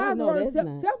the no, word that's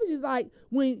not. selfish is like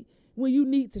when you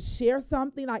need to share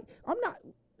something. Like I'm not.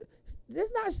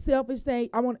 It's not selfish saying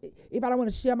if I don't want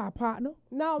to share my partner.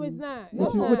 No, it's not. What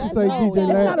It's you- not. what you That's say, not- DJ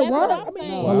that's Lab? not a That's word. what I I'm mean,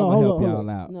 saying. Well, I'm Hold gonna on, help hold y'all on.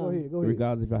 out. No. Go ahead.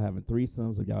 Regardless if y'all having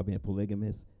threesomes or y'all being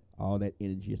polygamous, all that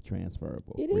energy is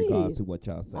transferable. It regardless is. to what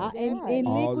y'all say. And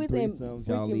All the liquids and threesomes,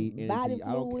 y'all leave freaking body energy.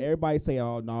 I don't. fluid. Everybody say,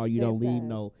 "Oh no, you don't leave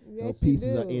no Yes, pieces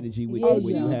you of do. energy with Yes, you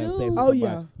when you you have do. sex with Oh, somebody."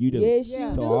 yeah. You do. Yes, Yeah.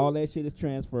 you So do. all that shit is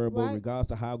transferable, Right. regardless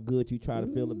to how good you try to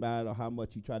feel about it or how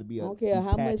much you try to be I don't care how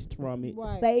much detached from it.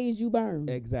 Right. sage you burn.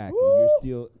 Exactly, you're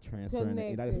still transferring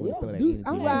it. And I just want to throw that Deuce, energy.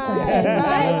 I'm in Right, there.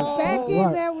 right. Back in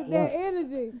Right, there with that right.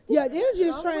 energy. Yeah, the energy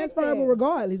is I'm with transferable that.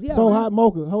 regardless. Yeah. So Hot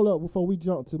Mocha, hold up before we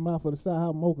jump to Mouth of the Side.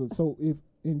 Hot Mocha. So if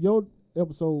in your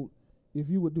episode, if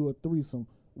you would do a threesome,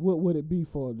 what would it be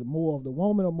for? The more of the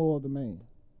woman or more of the man?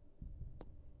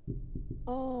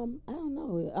 I don't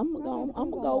know. I'm gonna depends go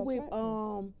on the with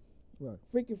attraction. Right.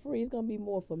 freaky free. It's gonna be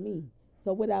more for me.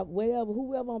 So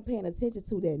whoever I'm paying attention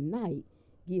to that night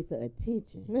gets the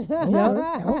attention. Yeah,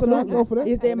 I'll absolutely. go for that.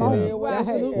 It's that moment. Yeah. Right.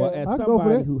 Absolutely. Well, as I'll go for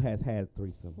somebody that. who has had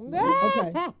threesomes,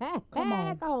 Okay. Come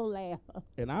on. Don't laugh.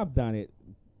 and I've done it,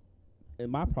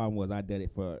 and my problem was I did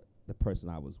it for the person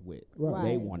I was with. Right.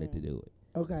 They Right. wanted to do it.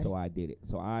 Okay. So I did it.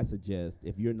 So I suggest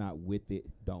if you're not with it,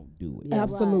 don't do it. Yeah.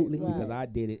 Absolutely. Right. Because I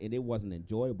did it and it wasn't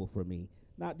enjoyable for me.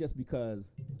 Not just because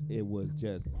it was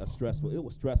just it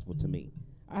was stressful to me.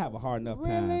 I have a hard enough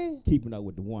time Really? keeping up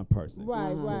with the one person. Right,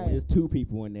 Uh-huh. When right. there's two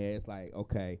people in there, it's like,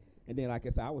 okay. And then like I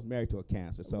said, I was married to a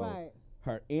cancer, so Right.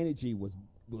 her energy was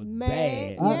Man, bad.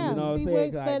 yeah, You know what I'm she saying?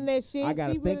 wasn't 'Cause studying that shit. I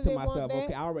gotta She think really to didn't want myself, that.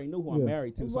 okay, I already knew who Yeah. I'm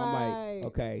married to, so I'm Right. like,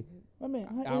 okay, I mean,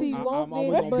 She I'm want only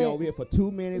it, gonna be but- over here for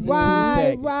 2 minutes and 2 Right,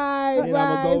 seconds. right, And then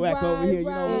I'ma go right, back over here, you know,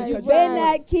 right, because You you better know-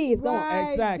 not kiss. Don't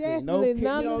Right, Exactly. No definitely kid-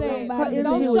 none you know of what I'm that. saying? Her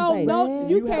Don't energy was show bad. no.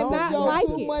 You You have cannot to- like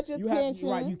too it. much You attention.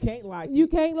 right, you can't like it. You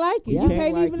can't like it. Yeah. You Can't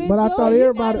can't like even it. enjoy But I thought it.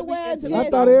 everybody, gotta wear I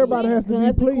just thought everybody has to be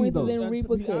pleased consequences though. and To be honest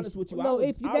repercussions. with you, No, I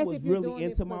if you- was that's if you're really doing it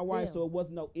into for my wife, them. so it was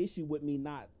no issue with me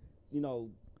not,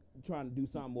 trying to do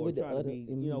something or With the trying to other- be,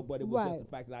 but it was Right. just the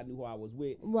fact that I knew who I was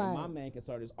with. Right. And my main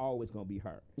concern is always gonna be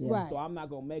her. Yeah. Right. So I'm not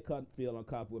gonna make her feel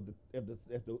uncomfortable if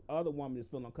the other woman is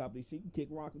feeling uncomfortable. She can kick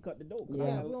rocks and cut the door. 'Cause Yeah. I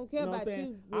gotta- We don't care what I'm about saying?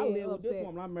 you I being live with this upset.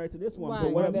 woman. I'm married to this woman. Right. So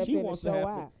whatever That she finna wants to show happen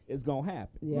out. is gonna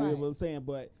happen. Yeah. You know Right. what I'm saying?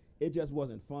 But it just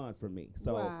wasn't fun for me.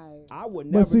 So Right. I would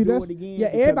But never see, do that's- it again. Yeah,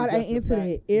 because everybody of just ain't the into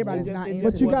fact- that. Everybody's it not just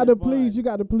into But you it. got wasn't to please. fun. You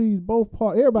got to please both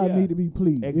parts. Everybody Yeah. need to be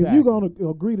pleased. If Exactly. you're gonna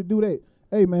agree to do that,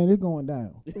 hey man, it's going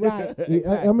down. Right.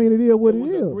 I mean, it is what it it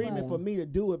was is. agreement for me to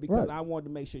do it because Right. I wanted to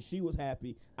make sure she was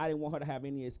happy. I didn't want her to have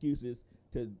any excuses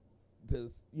to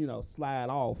slide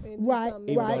off. And do Right, something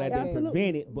Even right, though that didn't absolutely.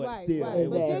 prevent it, but Right, still, right. it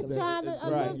But was just just trying to,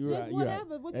 right, just you're right,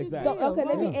 whatever. What you Exactly. feel. So, okay,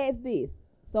 let me Right. ask this.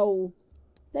 So,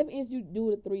 say for instance, you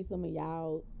do the threesome and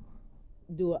y'all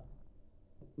do it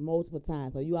multiple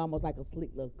times, so you almost like a slick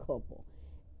little couple.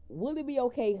 Will it be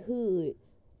okay, hood,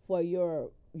 for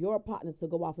your partner to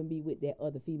go off and be with that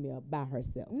other female by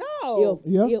herself? No.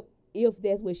 Yeah. If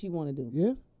that's what she want to do.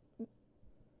 Yeah.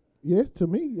 Yes, to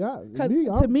me, yeah. Because Me,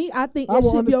 to me, I think I it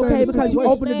will should be understand okay the because you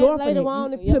situation. open the door for Later that.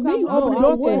 on, if To me, you open the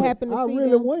door for that. happen to I see really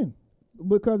them. win.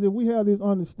 Because if we have this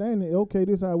understanding, okay,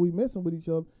 this is how we messing with each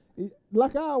other.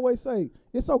 Like I always say,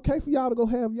 it's okay for y'all to go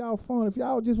have y'all fun. If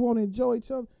y'all just want to enjoy each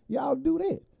other, y'all do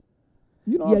that.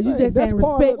 You know what I'm you saying? just That's saying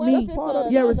part respect of- me. that's part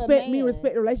of- Yeah, another respect me, man.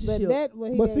 respect the But relationship. that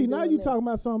what he But ain't see, now doing you that. talking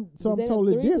about something Is that a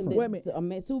totally threesome different. Wait a minute. A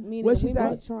man, two men What and she women say?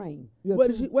 on a train. Yeah, What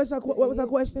two- is she, what was her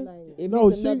question? If No,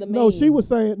 it's she another no, she man, was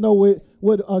saying no.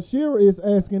 What Ashira is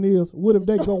asking is, what if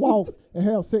they go off and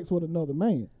have sex with another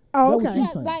man? Oh, That what okay. she's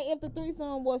Yeah, saying. like if the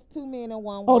threesome was 2 men and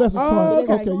 1 Oh, woman. that's a Oh, train.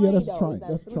 okay. Okay, yeah, that's a Though, train. it's not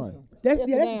That's a a train. threesome. That's It's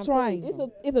a that's damn a train. It's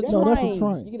a No, that's a train.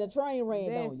 train. You get a train ran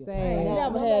That's on you. sad. I ain't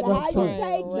never No had matter a how you train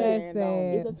take ran it. That's on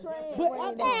sad. me. It's a train But-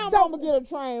 ran Damn, on So- I'ma get a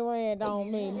train ran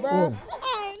on me, bruh. Yeah.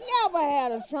 I ain't never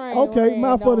had a train Okay, ran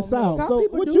mouth for the on South. Some So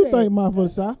people what do you that. think, mouth for the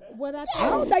South? What I I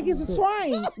don't think it's a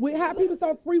train. With how people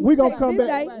so free with We gonna sex come this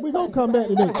back. day. We gonna come back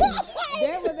to that.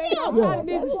 That was they don't Yeah. try to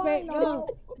disrespect us.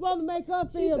 Want to make her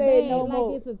feel said bad no like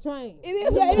more. it's a train. It is.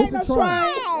 It's It ain't a no train.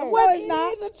 train. What No, it it's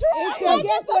not. is a train. So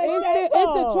guess what?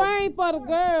 It's a train for the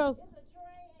girls.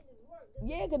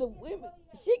 Yeah, cause the women,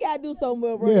 she gotta do something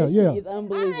with her. Yeah, That yeah. shit is I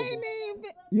unbelievable. ain't even.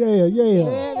 Yeah. That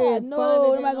Yeah, is no,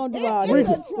 funny. nobody gonna do all It's that.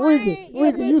 Rika, a train Rika,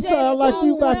 if you it's sound just like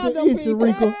you two about your random issue, people.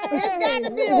 Rika. It's got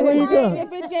to be a Rika, train if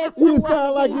it's just two You random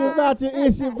sound like you people. about your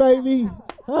issue, baby.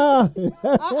 Huh?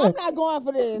 I'm not going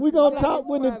for this. We gonna talk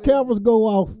when the cameras go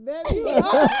off. That is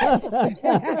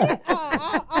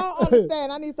I don't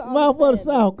understand. I need some Mouth for the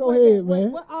understanding. South. Go ahead,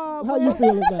 man. what, How you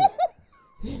feel about it?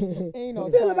 Ain't no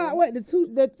Feel train. about what the two.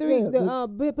 the three, Yeah,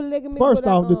 the polygamy. First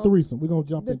what I, off, the threesome. We're gonna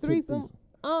jump the into threesome.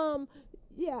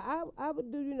 Yeah, I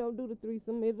would do the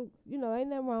threesome. It looks, ain't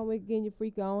nothing wrong with getting your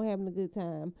freak on, having a good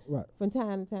time. Right. From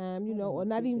time to time, or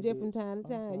not even just from time to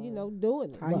time,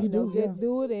 doing it. How you do, just yeah.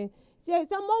 do it. And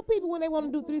some more people, when they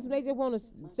want to do threesome, they just want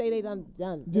to say they done.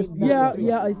 Just- they done Yeah, the threesome.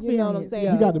 yeah, You know what I'm experience, saying?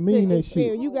 yeah. You got to mean that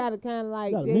experience. shit. You got to kind of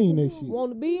like You gotta just mean that shit.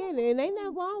 want to be in it, and ain't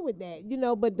nothing wrong with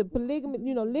that, But the polygamy,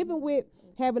 living with,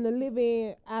 having to live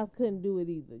in, I couldn't do it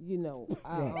either,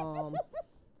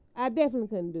 I definitely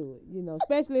couldn't do it,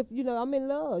 especially if, I'm in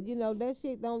love, that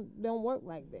shit don't work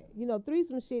like that.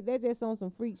 Threesome shit, that's just on some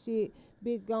freak shit,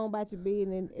 bitch, go on about your bed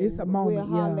and It's a we'll moment,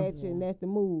 holler yeah. at you, and that's the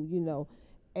move,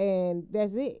 and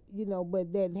that's it,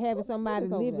 but that having somebody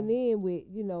over living in with,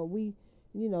 we,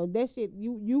 that shit,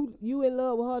 you in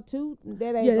love with her too,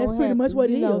 that ain't Yeah, that's gonna pretty happen, much what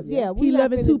it is. Yeah, He we not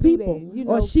loving finna two do people, that,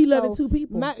 or she so loving two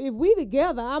people. if we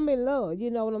together, I'm in love. You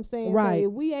know what I'm saying? Right. So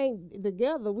if we ain't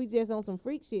together, we just on some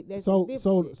freak shit. That's So some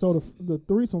different shit. so the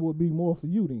threesome would be more for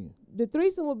you then. The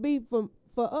threesome would be for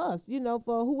us.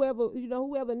 For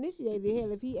whoever initiated it.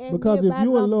 Hell, if he asked Because me if about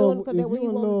you it, in I'm doing love, it if because that's what you he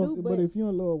in want love, to do. but if you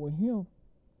in love with him,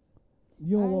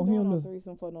 you I don't ain't want doing him no to.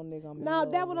 threesome for no nigga. I'm in no,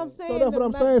 love that's what I'm with. saying. So that's what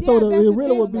I'm The- saying. yeah, So that's it a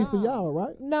really would be different- for y'all,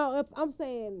 right? No, if I'm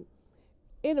saying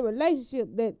in a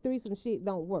relationship, that threesome shit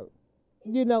don't work.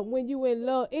 When you in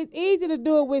love, it's easy to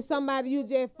do it with somebody you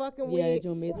just fucking Yeah, with. that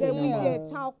you miss That with we them.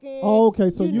 just talking. Oh, okay,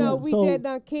 so we so- just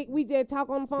done kick. We just talk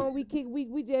on the phone. We kick. We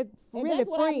just And really that's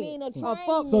what I friends. mean, a Or train fuck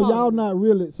So partners. y'all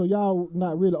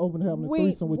not really open to having a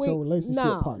threesome with your relationship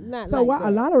partner. Not So like why that.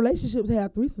 a lot of relationships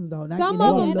have threesomes though? Not Some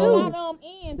getting of in them love. do. A lot of them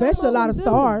end. Especially a lot of do.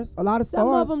 stars. A lot of Some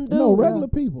of stars. them do. No, regular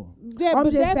people. Yeah, I'm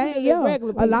but just definitely saying, yeah.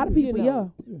 regular A lot of people, yeah.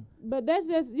 yeah. But that's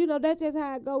just that's just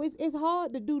how it goes. It's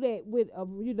hard to do that with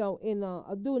in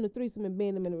doing the threesome and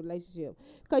being in a relationship,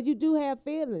 because you do have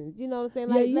feelings. You know what I'm saying?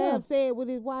 Like Yeah, yeah. Lav said with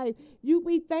his wife, you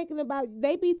be thinking about.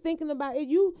 They be thinking about it.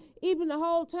 You even the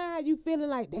whole time you feeling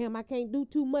like, damn, I can't do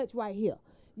too much right here.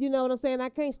 You know what I'm saying? I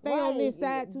can't stay on this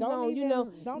side too long. Don't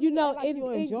even act like you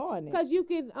enjoying it. because you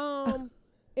can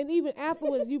And even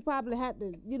afterwards, you probably have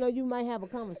to, you might have a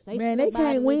conversation. Man, they about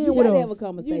can't it. win You with gotta us. have a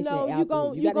conversation You afterwards. You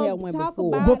gon' gotta have one talk before.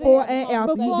 about Before it. and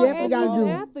after, you Before definitely and gotta do.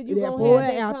 after, you Yeah, gonna before have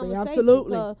and that after, conversation,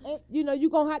 absolutely. 'cause, you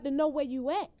gonna have to know where you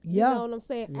at. Yeah. You know what I'm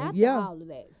saying? After Yeah. all of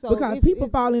that. So Because it's- people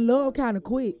it's- fall in love kind of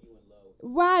quick.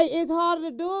 Right. It's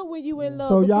harder to do it when you in love.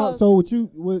 So y'all, because-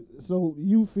 so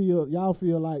y'all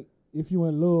feel like if you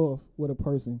in love with a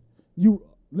person,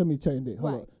 let me change that.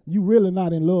 Hold Right. on. You really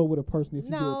not in love with a person if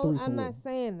you do a No, threesome I'm with not them.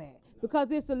 saying that.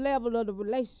 Because it's the level of the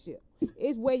relationship.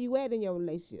 It's where you at in your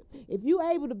relationship. If you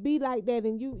able to be like that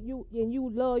and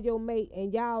you love your mate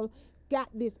and y'all got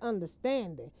this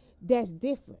understanding, that's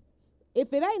different.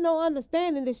 if it ain't no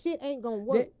understanding, the shit ain't gonna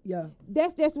work.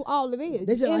 That's just all it is.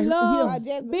 That's just in like love,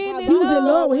 Just being because in he was in love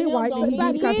love, with his him wife, don't and he mean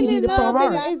did it because he being did in it for love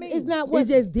her. is not what. It's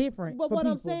just different. But for what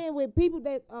I'm people. saying with people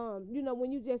that you know,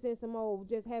 when you just in some old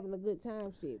just having a good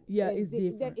time shit. Yeah, and it's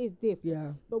different. That is different.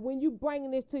 Yeah. But when you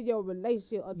bringing this to your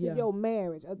relationship or to Yeah. your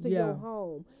marriage or to your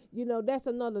home, you know, that's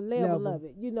another level of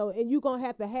it. You know, and you're gonna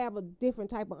have to have a different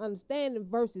type of understanding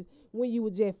versus when you were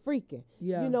just freaking.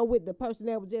 Yeah. You know, with the person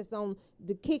that was just on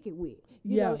the kick it with.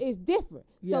 You know, it's different.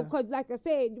 So, cause like I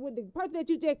said, with the person that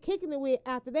you just kicking it with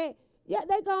after that, yeah,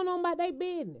 they going on about their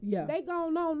business. Yeah. They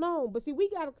going on. But see, we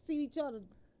gotta see each other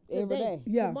Every today, day.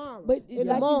 Yeah. tomorrow, But in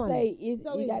the like you morning. say, it's,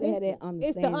 So you it's got to have that different. understanding.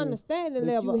 It's the understanding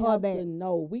but level you of have that. to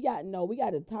know. We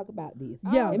got to talk about this.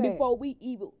 Yeah. And that. before we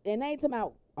even, and I ain't talking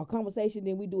about a conversation,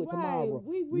 then we do it Right. tomorrow.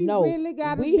 We no, really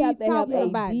gotta we be have to have talking a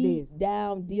about deep this.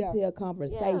 down, detailed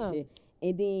conversation,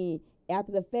 and then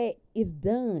after the fact, it's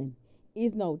done.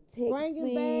 It's no Bringing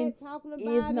texting. back, talking about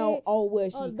It's no, it. oh, well, or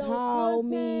she no called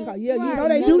me. contact. Yeah, you Right. know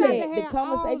they You do got that. to The have all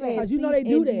conversation that. has Cause you know ceased they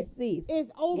do and that. desist.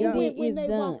 It's over And with then when it's they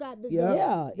done. walk out the Yeah. door.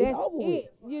 Yeah, it's That's over with.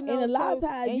 it. You know, And a lot of so-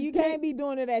 times And you can't be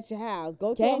doing it at your house.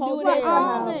 Go to a Can't do it hotel. at your All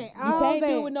house. that, You all can't do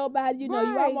that. it with nobody. You know,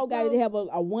 you Right, almost got so- to have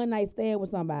a one night stand with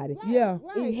somebody. Yeah.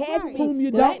 Right, It has right. to be. Whom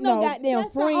you 'Cause don't ain't no know. goddamn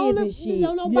That's the friends only- and shit. You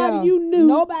know, nobody Yeah. you knew.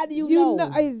 Nobody you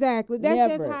know. Exactly. That's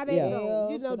Never, just how they yeah. go.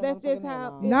 You know, that's just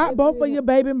how. Not both of your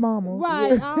baby mamas.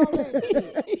 Right. All that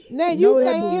shit. Now you Know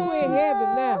that think you in bullshit.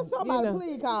 heaven now. Somebody you know.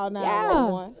 please call Yeah.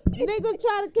 911. Niggas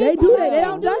try to keep They do on that. They that.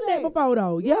 don't done that before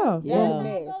though. Yeah. Yeah. That's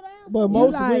mess. But You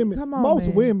most like, women, come on, most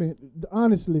man. women,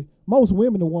 honestly, most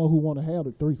women the one who want to have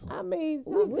the threesome. I mean,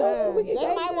 We sometimes can- They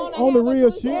might want to On the have a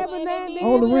real threesome shit. every now and then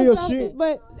On the or real something, shit.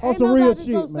 But On ain't some real nobody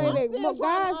shit, gonna say man. that. Still But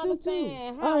trying guys to do too.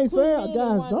 understand how I ain't two saying men guys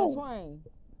run the don't. train.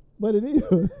 But it is.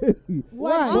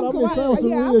 Right. But I'm just saying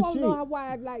some I real won't know shit.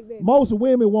 why I like that. Most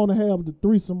women want to have the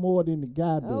threesome more than the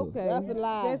guy does. Okay. That's a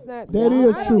lie. That's not That true.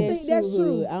 is I true. don't think that's true.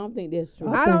 Hood. I don't think that's true.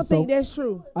 I I don't think so. think that's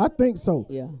true. I think so.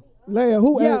 Yeah. Leia,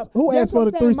 who Yeah, asked? Who that's asked for what the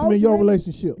I'm saying. threesome in Most your women-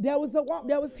 relationship? That was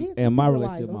his. In my particular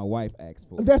relationship, item. my wife asked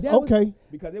for it. That's That was- okay.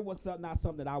 Because it was not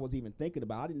something that I was even thinking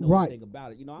about. I didn't know Right. anything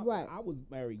about it. You know, Right. I was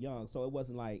married young, so it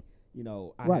wasn't like, you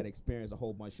know, I Right. had experienced a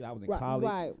whole bunch of shit. I was in Right. college.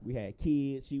 Right. We had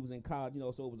kids. She was in college, you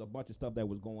know, so it was a bunch of stuff that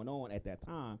was going on at that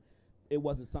time. It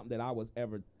wasn't something that I was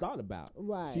ever thought about.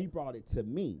 Right. She brought it to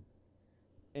me.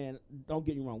 And don't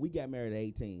get me wrong, we got married at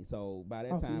 18. So by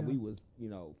that Oh, time, yeah. we was, you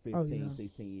know, 15, yeah.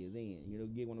 16 years in. You know,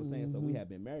 get what I'm saying? So we had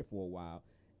been married for a while.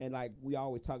 And like we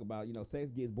always talk about, you know, sex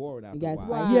gets boring after You a guys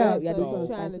while. Right. Yeah. You gotta do So something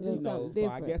trying to spicy. do You know, something so I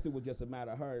different. guess it was just a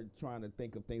matter of her trying to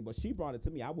think of things. But she brought it to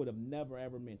me. I would have never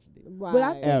ever mentioned it. Right. But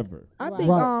I think- Ever. I Right. think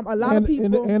Right. a lot and, of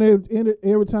people. and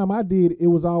every time I did, it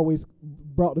was always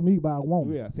brought to me by a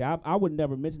woman. Yeah. See, I would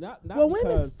never mention that. Not well, women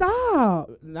because stop.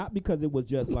 not because it was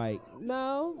just like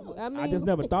No, I mean, I just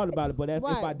never thought about it. But if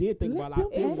Right. I did think Let about it, I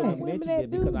them still ask. would have Women mentioned that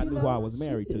it do, because I you knew know. who I was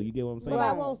married to. You get what I'm saying? But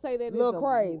I won't say that it's Little a-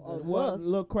 crazy. a Well, must.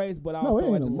 look crazy, but No, also it at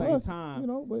ain't the a same must, time, you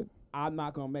know. But I'm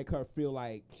not gonna make her feel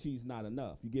like she's not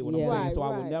enough. You get what Yeah. I'm saying? Right, So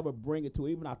I right. would never bring it to her.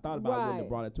 Even I thought about it, I wouldn't have Right.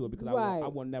 brought it to her because Right. I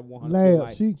would never want her to Lad, feel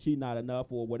like she- she's not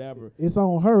enough or whatever. it's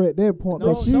on her at that point. No,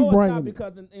 but she no, it's bringing not it.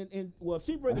 because well, if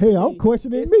she brings it Hey, to I'm me,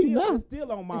 questioning it's me still, now. It's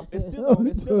still on my. It's still on.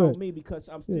 It's still Good. on me because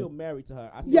I'm still married to her.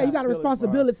 I still Yeah, you have got a feelings for her,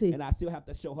 responsibility. and I still have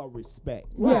to show her respect.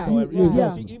 Yeah. So if,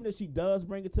 Yeah. even if she does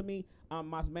bring it to me,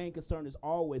 my main concern is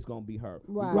always gonna be her.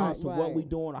 Right, Regardless of what right. we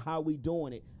doing or how we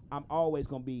doing it, I'm always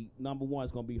gonna be number one.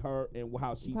 Is gonna be her and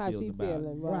how she How feels she about it.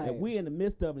 feeling, right. If we in the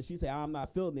midst of it, and she say I'm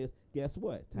not feeling this. Guess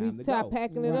what? Time We to start go.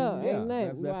 packing it up. Yeah, Ain't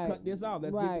nothing. let's right. cut this out.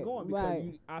 Let's get Right, it going because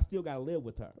right. I still gotta live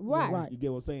with her. Right. Right. You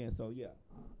get what I'm saying? So yeah.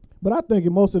 But I think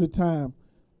most of the time,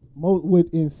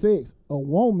 in sex, a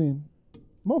woman,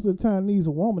 most of the time needs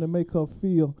a woman to make her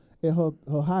feel at her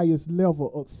highest level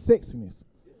of sexiness.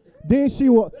 Then she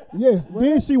will,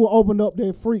 then she will open up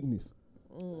that freakness.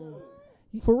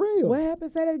 For real. What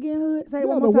happened? Say that again, Hood. Say it Yeah,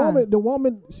 one more time. the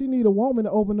woman, she need a woman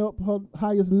to open up her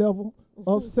highest level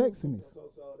of sexiness.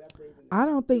 I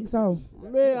don't think so.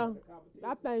 Yeah,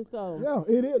 I think so.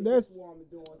 Yeah, it is. That's.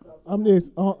 I'm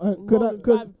just.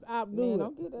 Could outdo it.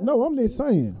 Don't get up. no, I'm just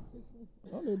saying.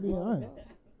 I'm just being honest.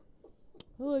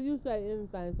 Who you say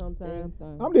anything sometimes?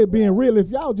 I'm just being real. If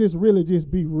y'all just really just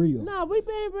be real. No, we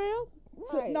being real.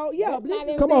 Right. No, yeah, That's but not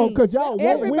listen, Come on, cause y'all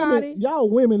Everybody- women, y'all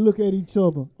women look at each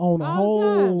other on the All the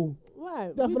time. whole.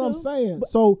 Right. That's we what I'm do. saying.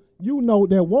 So you know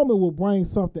that woman will bring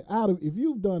something out of if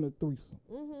you've done a threesome.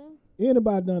 Mm-hmm.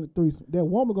 Anybody done a threesome? That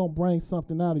woman gonna bring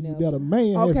something out of you Never. that a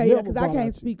man has Okay, yeah, never because I brought out can't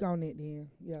you. speak on it then.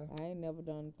 Yeah. I ain't never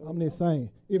done three. I'm just saying.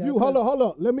 If Yeah, you hold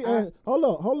up. Let me ask.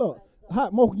 Hold up.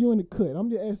 Hot Mocha, you in the cut. I'm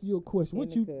just asking you a question. In What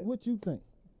the you cut. what you think?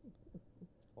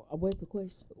 What's the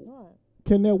question? Right.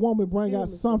 Can that woman bring out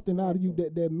Human something out of you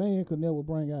that that man could never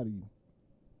bring out of you?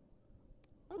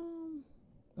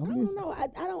 I don't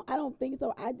know. I don't think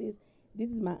so. This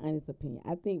is my honest opinion.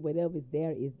 I think whatever is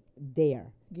there is there.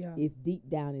 Yeah. It's deep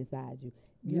down inside you.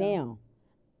 Yeah. Now,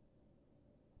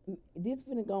 this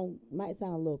might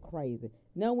sound a little crazy.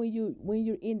 Now, when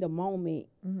you're in the moment,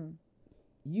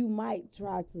 you might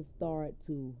try to start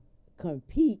to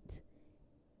compete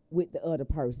with the other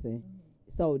person.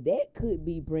 So that could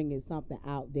be bringing something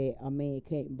out that a man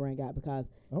can't bring out because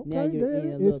now you're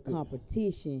in a little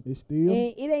competition. It's still.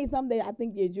 And it ain't something that I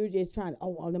think that you're just trying to,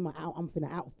 I'm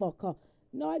finna out fuck her.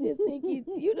 No, I just think it's,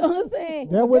 you know what I'm saying?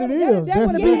 That's what it is.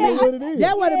 That's exactly what it is.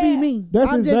 That would be me.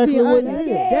 That's I'm exactly just being what it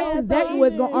honest. is. That's exactly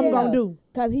what I'm gonna do.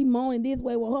 Cause he moaning this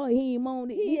way with her, he ain't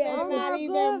moaning. I'm not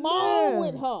even moan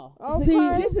with her. Okay. See,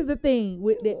 this is the thing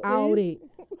with all that.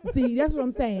 See, that's what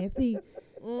I'm saying. See,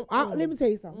 let me tell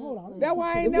you something. Hold on. That's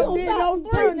why I ain't never did no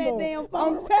turn that threesome. damn I'm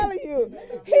phone. telling you,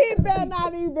 he better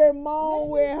not even moan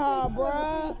with her,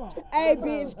 bruh. Hey,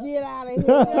 bitch, get out of here.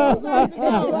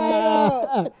 Straight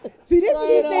up. See, this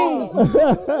is the thing.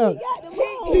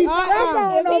 See, strap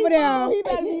on over there. He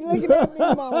better be looking at me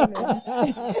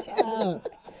moaning.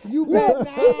 You better not.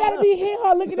 He better be hitting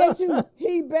her looking at you.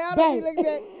 He better be looking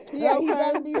at. Yeah, he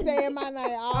better be saying my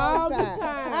name all the time.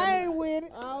 I ain't with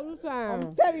it. All the I'm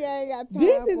time. telling you, I ain't got time.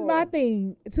 This is for my it.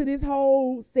 thing to this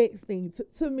whole sex thing.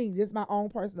 To me, just my own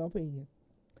personal opinion.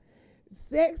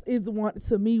 Sex is one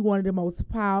of the most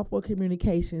powerful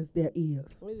communications there is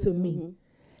to me,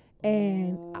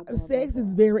 and sex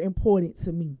is very important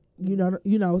to me. You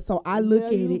know. So I look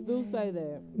at it. Do say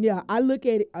that. Yeah, I look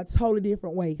at it a totally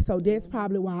different way. So that's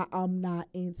probably why I'm not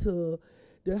into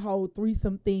the whole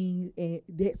threesome thing and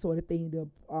that sort of thing. The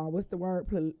what's the word?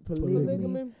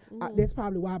 Polygamy. That's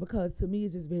probably why, because to me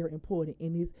it's just very important,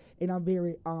 and I'm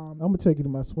very I'm gonna take you to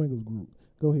my swingers group.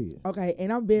 Go ahead. Okay,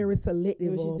 and I'm very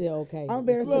selective. She said okay. I'm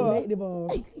very selective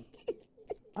of.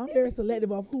 I'm very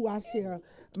selective of who I share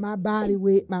my body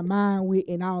with, my mind with,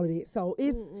 and all of that. So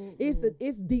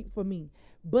it's deep for me,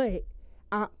 but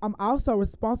I'm also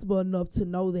responsible enough to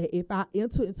know that if I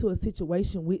enter into a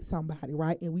situation with somebody,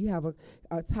 right, and we have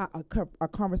a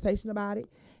conversation about it,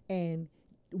 and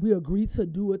we agree to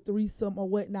do a threesome or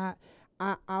whatnot,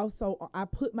 I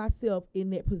put myself in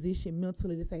that position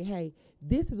mentally to say, hey,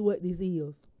 this is what this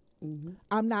is.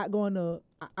 I'm not going to.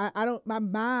 I don't. My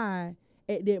mind.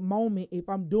 At that moment, if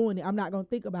I'm doing it, I'm not gonna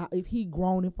think about if he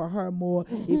groaning for her more,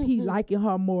 if he liking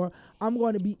her more. I'm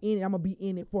gonna be in it. I'm gonna be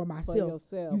in it for myself.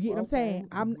 You get what I'm saying?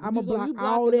 I'm gonna block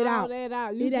all that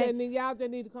out. You y'all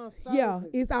just need to come. Yeah,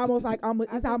 it's almost like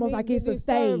it's a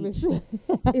stage.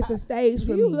 It's a stage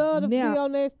for me. You love to be now,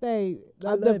 on that stage,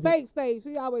 the fake stage.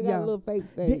 She always got a little fake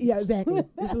stage. Yeah, exactly.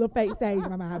 It's a little fake stage in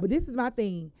my mind. But this is my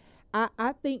thing.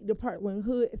 I think the part when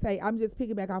Hood say, I'm just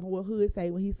picking back off of what Hood say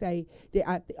when he say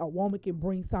that a woman can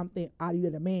bring something out of you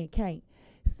that a man can't.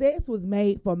 Sex was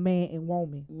made for man and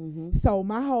woman. So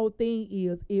my whole thing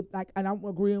is, and I'm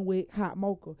agreeing with Hot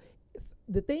Mocha,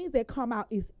 the things that come out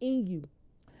is in you.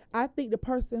 I think the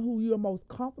person who you're most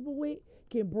comfortable with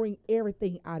can bring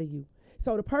everything out of you.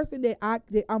 So the person that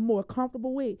I'm more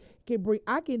comfortable with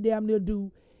I can damn near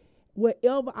do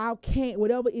whatever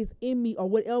whatever is in me or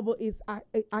whatever is I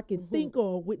can think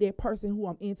of with that person who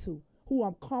I'm into, who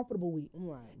I'm comfortable with.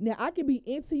 Right. Now I can be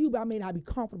into you, but I may not be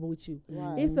comfortable with you.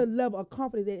 Right. It's a level of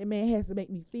confidence that a man has to make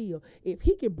me feel. If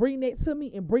he can bring that to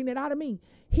me and bring that out of me,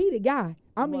 he the guy.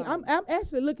 I mean, I'm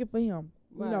actually looking for him.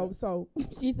 Right. You know, so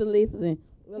she's listening.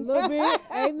 A little bit.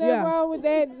 Ain't nothing wrong with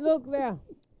that. Look now.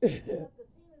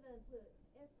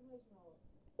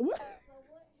 What?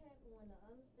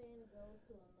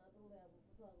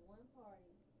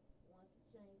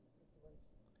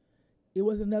 It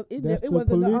was another. It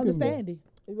wasn't an understanding.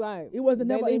 Right. It wasn't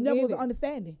never. It never was an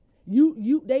understanding.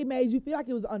 They made you feel like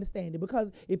it was an understanding,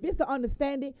 because if it's an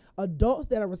understanding, adults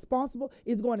that are responsible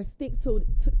is going to stick to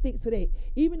that.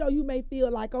 Even though you may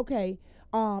feel like, okay,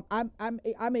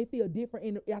 I may feel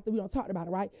different after we don't talk about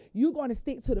it, right? You're going to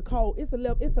stick to the code. It's a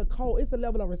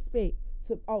level of respect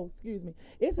to. Oh, excuse me.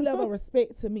 It's a level of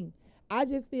respect to me. I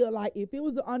just feel like if it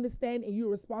was an understanding and you're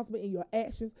responsible in your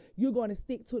actions, you're going to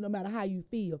stick to it no matter how you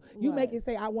feel. You make it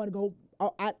say, I want to go,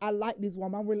 I like this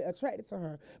woman, I'm really attracted to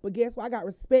her. But guess what? I got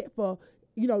respect for,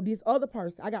 this other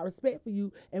person. I got respect for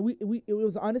you, and it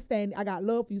was an understanding. I got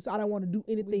love for you, so I don't want to do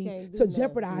anything to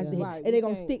jeopardize that. Right. And they're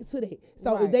going to stick to that.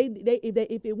 So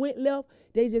if it went left,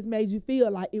 they just made you feel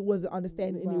like it was an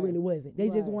understanding and it really wasn't. They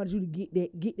just wanted you to get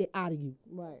that out of you.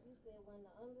 Right.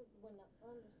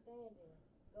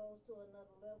 To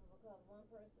another level, because one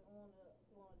person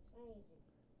want to change it,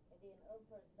 and then the other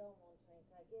person don't want to change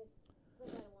it. I guess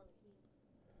somebody want to keep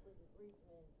with the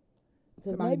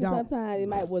Because Somebody maybe don't. sometimes it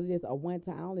might was just a one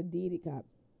time. I only did it 'cause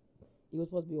it was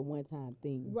supposed to be a one time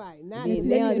thing. Right. Now And see, then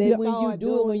they now need to that be- when you start do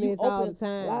it, when doing you this all open the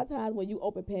time. a lot of times when you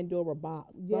open Pandora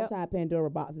box, Yep. sometimes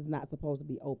Pandora box is not supposed to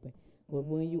be open. But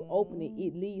when you open it,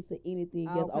 it leads to anything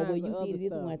All else. Or when kinds you of did other it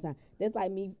this stuff. one time. That's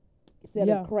like me selling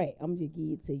Yeah. crack. I'm just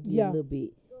give it to you Yeah. a little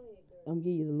bit. I'm gonna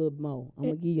give you a little more. I'm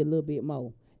gonna give you a little bit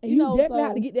more. And You you, know, definitely so-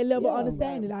 have to get that level of yeah.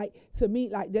 understanding. Like, to me,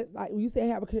 like, that's like when you say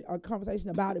have a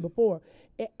conversation about it before,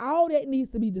 all that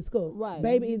needs to be discussed. Right.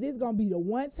 Baby, is this going to be the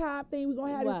one time thing we're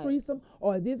going to have this Right. threesome,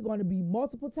 or is this going to be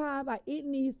multiple times? Like, it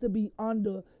needs to be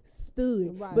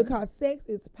understood Right. because sex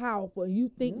is powerful. And you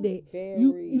think that, Very.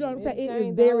 you know what I'm It saying? It is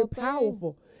changed the very whole thing.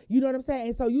 powerful. You know what I'm saying?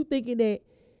 And so you thinking that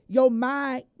your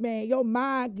mind, man, your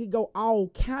mind can go all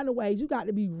kind of ways. You got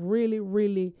to be really,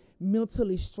 really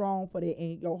mentally strong for that,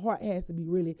 and your heart has to be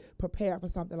really prepared for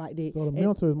something like that. So the And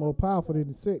mental is more powerful than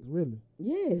the sex, really.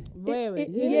 Yes. Very.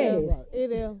 yes.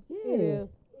 It is. It Yes. is.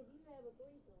 If you have a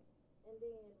threesome and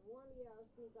then one of y'all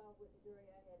sneak off with the girl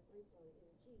y'all had a threesome with,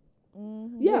 is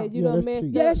cheating. Yeah, You Yeah, done that's messed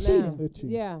cheating. Yeah, up that's cheating. now. That's cheating.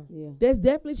 Yeah. Yeah. that's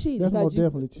definitely cheating. That's Because most you-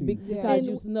 definitely cheating. Because And-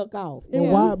 you snuck off. And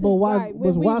Yeah. why? But why? Right.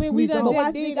 Was When why we sneak done off? just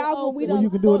Why did sneak it off when we open. When you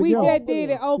can do it We again. just did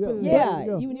it open. Yeah, Yeah.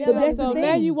 you You never know, that's the so thing.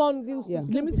 now you want to do some Yeah. Let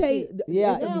me stupid say, shit.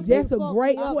 Yeah. that's a Fuck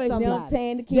great up question. somebody. Them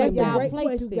tearing the That's kids a Y'all down. great play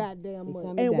question. too goddamn It much. come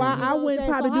And down. why You know I what wouldn't I'm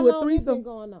saying? probably So do how a long this threesome. been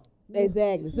going on?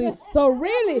 Exactly. See, so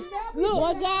really, look,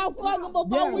 was y'all fucking before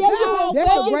Yeah, we yeah, all that's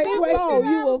a fucking great before. question.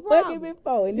 You were fucking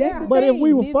before. And that's the But if thing.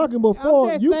 we were This- fucking before,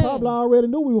 just you saying. probably already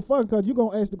knew we were fucking because you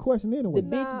gonna ask the question anyway. the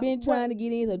bitch been Nah, trying to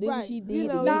get in, so then right, she you did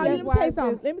know, it. Nah, that's let me why tell you it's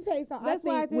something. just- Let me tell you something. I that's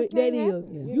why it think just with that can't is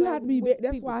happen, Yeah. you you know, have to be. with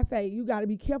That's people. why I say you got to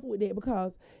be careful with that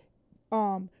because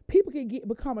people can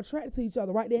become attracted to each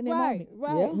other right there in that Right,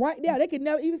 moment. right. Yeah. Right there, they can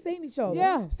never even seen each other.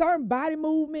 Yeah. Certain body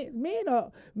movements, men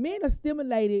are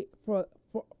stimulated for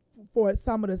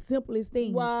some of the simplest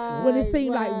things. When it Right,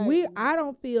 seems right. like I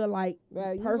don't feel like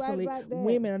Right, you right personally about that.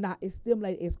 women are not as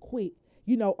stimulated as quick.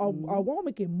 You know, a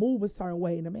woman can move a certain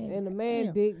way, and a man, And the like, man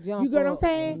damn. dick jump You get what I'm up.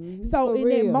 saying? So For in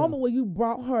that real. moment when you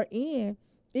brought her in,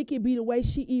 it could be the way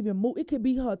she even moved. It could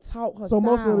be her talk, her So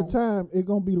most of the sound. time, it's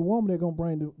gonna be the woman that gonna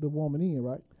bring the woman in,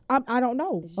 right? I don't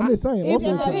know. I'm just saying, most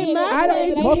of the time. I don't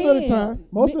even Most of the depends. time.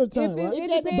 Most of the time, If right?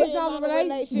 it depends on the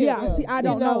relationship. Yeah, see, I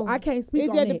don't You know. I can't speak It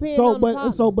on just that. depends So, on the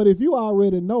partner. but if you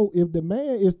already know, if the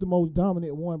man is the most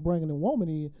dominant one bringing the woman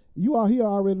in, he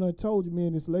already done told you, me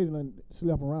and this lady done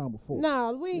slept around before.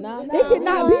 No, we. Nah, It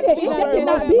cannot be that. It cannot be I'm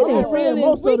that. saying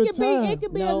most of the It time.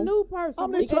 could be No. a new person.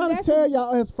 I'm And just trying to that's tell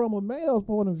y'all, as from a male's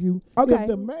point of view, Okay. if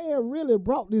the man really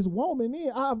brought this woman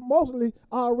in, I've mostly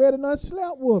already done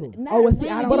slept with him. Oh, well, see,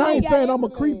 I don't But know. I ain't saying I'm a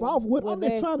gonna creep off with. Well, I'm just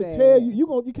that's trying to sad. tell you.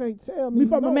 You can't tell me. Me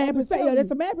from no, a man I'm just perspective. telling That's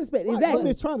you. a man perspective. Right, Exactly. I'm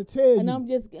just trying to tell And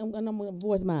you. I'm gonna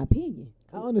voice my opinion.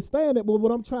 I understand that, but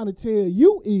what I'm trying to tell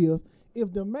you is,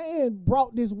 if the man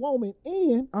brought this woman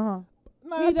in, Uh-huh.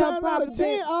 9 times out of probably 10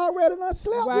 did. already done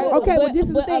slept Right. with her. Okay, but this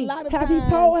is the but a thing. lot of Have you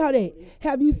times- told her that?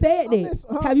 Have you said I'm that? just-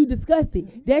 Have you discussed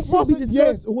it? That should be discussed.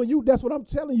 Yes, when you, that's what I'm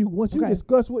telling you. Once you Okay.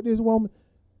 discuss with this woman,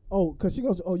 because she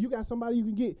goes, you got somebody you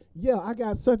can get. Yeah, I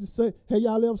got such and such. Hey,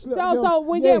 y'all ever slept together? So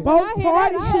when Yeah. you Both when I hear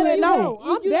parties that, I should already know.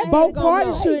 I'm definitely Both gonna parties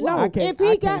know. should know. I can't- If he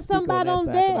I got can't speak on somebody that on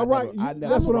side, 'cause deck, I All right, never- I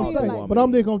never that's what I'm brought the saying. woman But I'm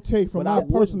in. just gonna take from But my I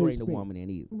wouldn't personal bring the experience. woman in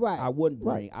either. Right. I wouldn't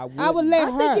Right. bring. I would wouldn't- let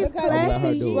I her. think it's I would let her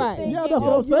classy. do it. Right. Yeah, that's what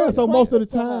I'm saying. you're So most of the attracted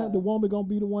to time, her. the woman gonna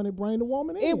be the one that bring the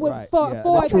woman in. It would Right, for yeah,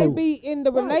 for that's it to true. be in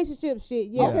the Right. relationship shit.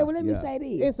 Yeah. Okay, well let me Yeah. say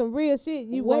this. It's some real shit.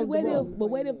 You what want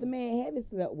what if the man haven't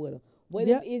slept with her? What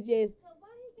Yep. if it's just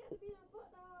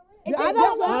I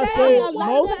don't know. I saying. say A lot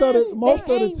of most of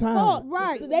the ain't time. fucked.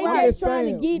 Right. So they right. just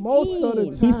trying to get most in. of the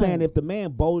time. He's saying if the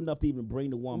man bold enough to even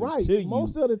bring the woman right, to you,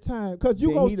 most of the time, because you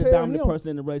then gonna he's the tell dominant him. person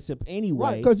in the relationship anyway.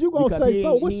 Right, 'cause you gonna because say, he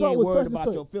so ain't- what's he up ain't with worried such and about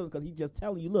such? your feelings because he's just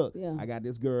telling you, look, Yeah. I got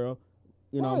this girl.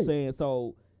 You know what I'm Right. saying?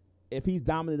 So if he's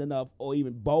dominant enough or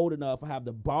even bold enough or have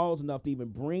the balls enough to even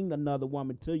bring another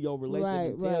woman to your relationship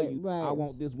Right, and tell right, you, right. I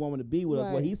want this woman to be with us.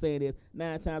 What Right. he's saying is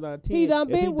 9 times out of 10, He done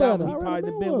if been he with dominant, her. he probably Already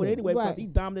done been been with with her. anyway because Right. he's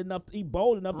dominant enough, he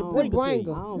bold enough to I bring don't her to bring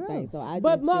you. her. I don't Yeah. think so. I But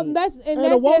just think that's And the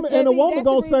woman that's gonna the say, and the reason woman why gonna that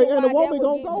go would for get it, turned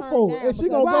and she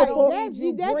down, gonna Right. go for it. That's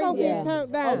you that's gonna bring get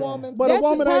turned down. a woman. But That's a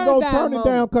woman the ain't gonna turn turn down it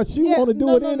down because she Yeah, want to do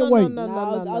no, it no, no, anyway. No, no, no,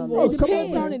 No, no, no. Oh, it come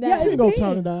depends. on, Turn it yeah, down. she ain't gonna It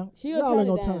turn it depends. down. She'll Y'all turn ain't it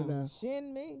gonna turn it down. down.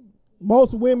 Shin me.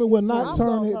 Most women will I'm not turn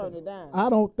gonna it. turn it down. I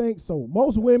don't think so.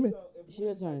 Most women,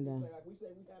 She'll turn it down. Like we say,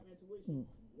 we have intuition.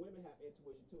 Women have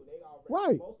intuition too. They already,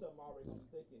 Right. most of them already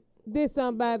thinking. This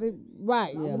somebody,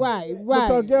 right, Yeah. right,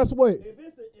 because right. guess what? If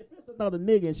it's another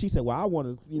nigga, and she said, "Well, I want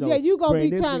to, Yeah, you gonna bring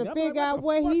be this trying nigga." to I'm figure out what the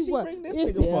where fuck he she was. bring this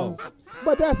It's- nigga Yeah. for?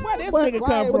 But that's Where this but- nigga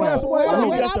come but from? that's what- Oh, he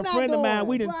what just I'm a not friend of mine. doing.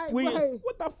 We didn't. Right.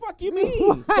 What the fuck you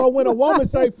mean? So when a woman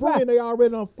say friend, they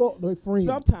already done fucked their friend.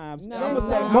 Sometimes No, I'm gonna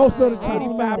say most of the time.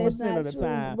 85% of the That's not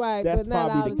time. true. Right, That's but not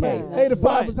probably all the the case. time. 85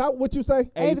 But is how? What you say?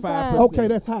 85%. Okay,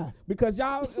 that's high. Because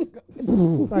y'all.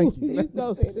 Thank you. You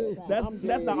so stupid.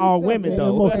 That's not all women Yeah,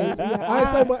 though. most of the time.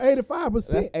 I say, but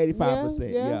 85%. That's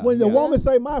 85%. Yeah, Yeah. When the yeah. woman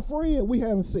say my friend, we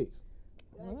having sex.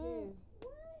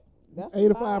 That's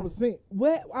 85%.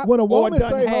 What? When a Or woman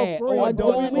done say her had, friend, or or done,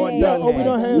 done or had. done Yeah, or we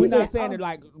done had. had We're not sex. saying it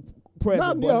like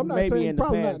present, yeah, but I'm not maybe saying in the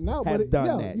probably past not now, has but done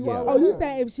yeah, that. you Yeah. already- Oh, you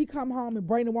saying if she come home and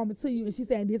bring the woman to you and she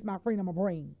saying this my friend, I'ma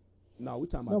bring. No, we're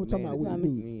talking No, about we're talking men about at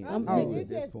with this- you. I'm men saying at it's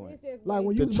this just- point. it's just Like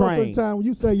when The you most of train. the time when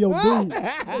you say your dude,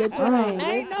 The train.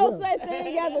 Ain't no such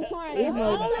thing as a train. It's It's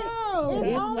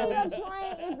only more- a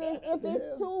train if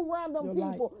it's two random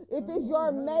Your people. If it's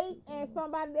your mate and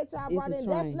somebody that y'all It's brought a in,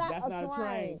 train. that's not a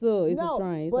train. So it's No, a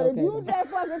train. It's but okay. if you just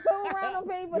fucking two random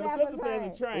people, Your that's sister a train.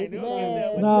 says a train. It's They a don't train.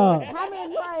 know that. nah. How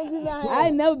many trains you done I had?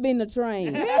 ain't never been a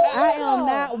train. I am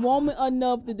not woman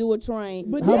enough to do a train.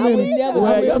 But How I would many- never.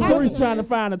 Well, how your many- sister's trying to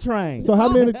find a train. So how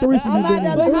many threesomes you I'm out been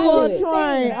there in? looking for a Good.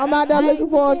 train. I'm out there looking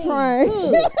for a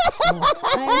train.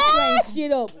 I ain't trained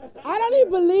shit up. I don't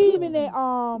even believe in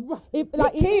that. If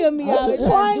like Kill me out it's a there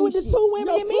trying to train do with the shit. two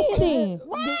women and men. Then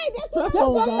Right, Strap that's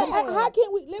on, what I'm God. saying. How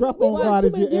can we? Strap We on, put God, too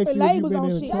is many your different ex you labels been on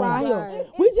in a shit train. right here. Right.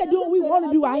 We just do what we want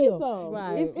to do out here.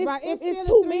 Right. It's Right. if it's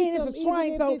still two a men, it's a threesome, train.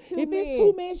 even So if if men. it's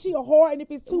two men, she a whore, and if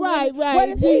it's two Right, women, right. what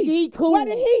is He cool. What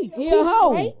is he? He a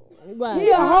hoe. straight? Right. He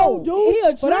a hoe, dude. He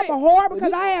a but I'm trick. a whore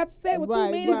because I have sex with two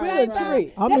Right, men at right, the same right.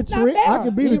 time. I'm the That's not trick. fair. I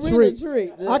can be the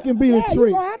trick. I can be the Yeah, you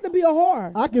trick. gonna have to be a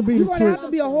whore. I can be You the gonna trick. have to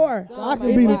be a whore. I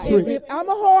can be the trick. If I'm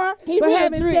a whore, He but real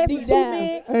having trick sex deep with two down.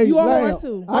 men, Hey, you a lamb, whore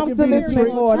too. I can be the listening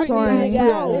trick. for a I can train. be the Nigga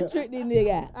trick. out. Trick this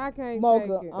nigga out. I can't Mocha, take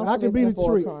it. I can be the listening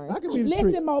for a trick. train. I can be the trick.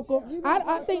 Listen, Mocha,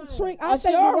 I think trick. I I'm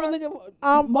think sure you we're were- looking for.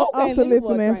 I'm Mocha ain't looking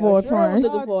listening for a Sure we're train.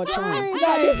 looking for a train.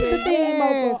 No, this is the thing,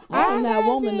 Mocha. I'm not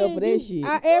woman enough for that shit.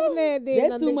 Every now and then.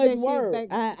 That's too much work.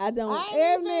 I don't. I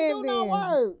Every ain't even now do and no then.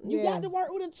 work. You got to work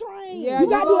with a train. Yeah, You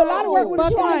gotta do a lot of work with a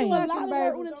Fucking train. do a fucking lot of baby.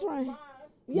 work with a train.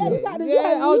 Yeah, you got to. Yeah,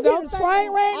 Yeah, oh, you don't get a think-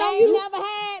 train ran I on ain't you. never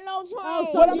had no train.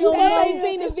 What I'm You saying, ain't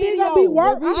seen the it's still gonna be video.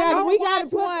 work. We gotta we put- got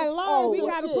to learn We some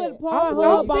gotta shit. put I'm Pornhub so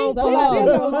on sick. for Yeah,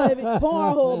 her.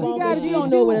 Pornhub We on, gotta but she get don't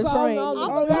know you what a called train. on I'm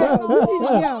the going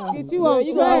on. Yeah. Get you on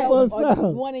You track. gonna What's up? have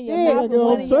one in your Yeah, mouth and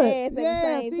one in your track. ass at the Yeah,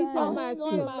 same see, time. talking I about ain't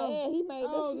going shit. in my head. He made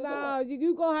Oh this shit no, up.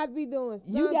 you gonna have to be doing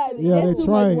You got something. Yeah, that's they too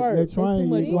train. much work. They That's too train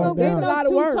much you You going gonna work. get down. That's a lot no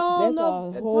of work.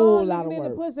 That's a whole lot of in the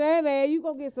work. pussy and ass. You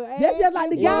gonna get some ass. That's just like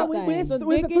the guy Yeah. with it's Some a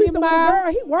dick in threesome your with a mouth,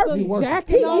 girl. He working. some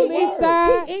jacking on this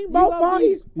side. He ain't You both gonna ball. be-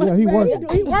 He's Yeah, he working.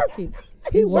 He working.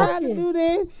 He trying to working. do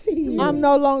this. Shit. I'm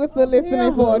no longer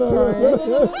soliciting for a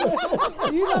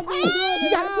train. You gonna be doing You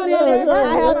it gotta all put the in there. time.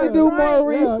 I have to do more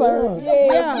research.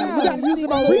 Yeah, you gotta use some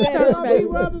more research, Gonna be baby.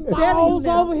 rubbing Telling you balls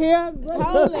now. over here.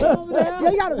 Hold it. Over there. Yeah,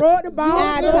 you gotta rub the ball.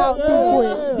 I talk too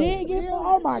quick. Then get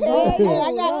oh my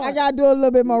Yeah, god. I got to do a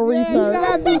little bit more Yeah, research. you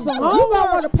gotta do some You gonna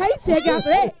homework. want a paycheck after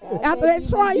that. After that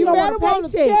try, you You gonna better want a want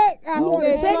a paycheck. check You after want a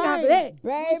that check train. after that.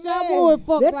 Baby, Y'all would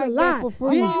fuck That's like a that lot. for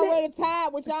free. I'm already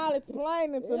tired with y'all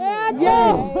explaining to me.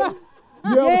 Yeah.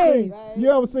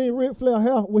 You ever seen Ric Flair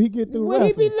hair when he get through When he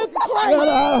wrestling? be looking Yeah, crazy.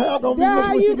 the hair gonna be That's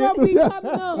how looking you when gonna she be get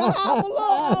coming up. I'm a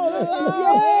little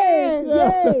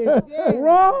Yes. Yes.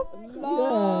 Raw.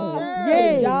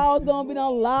 Yeah, y'all's gonna be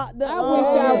done locked up. I wish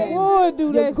I would do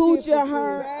Your that coochie shit.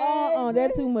 hurt.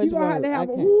 That's too much You gonna have work. to have I a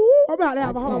can't. woo. I'm about to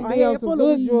have a whole Gonna be on head some full of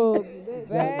good weed. drugs.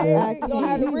 Baby, you gonna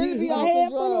have to really be A on head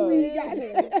some full of drugs. weed. Got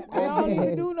it. I don't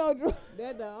even do no drugs.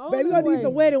 That's the only Baby, we gonna way. need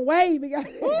some wet and wave. We got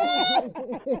it.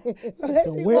 So that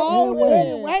Some shit wet roll and wet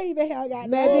wave. and wave. The hell got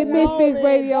Man, this Misfits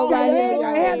Radio right Yeah, here. yeah,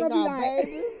 y'all. yeah. gonna be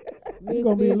like- You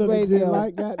gonna be Misfits looking just Radio.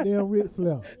 like goddamn Ric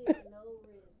Flair.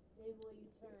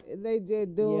 They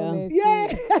just doing Yeah. that Yeah.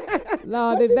 shit.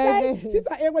 Lord, What she they say? She said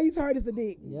everywhere you turn is a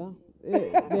dick. Yeah, that I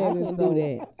is couldn't so. do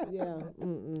that. Yeah.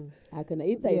 I couldn't.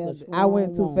 It takes Yeah, a strong I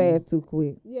went too woman. fast too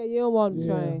quick. Yeah, you don't want the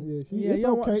Yeah, train. yeah. Yeah, It's you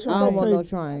don't want okay. the It's train. I don't want no okay.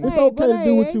 train. It's Hey, okay but to hey,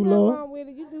 do what ain't you nothing love. wrong with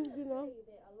it. You do, you know.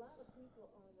 A lot of people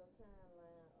on your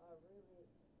timeline are really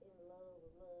in love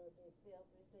with love. They're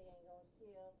selfish. They ain't gonna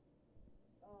share.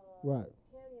 Right.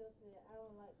 Cameo said, I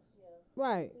don't like to share.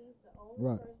 Right. He's the only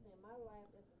Right. person in my life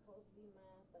that's supposed to be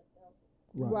mine forever.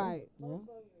 Right. Right. Both of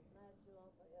you is not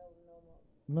yours forever no more.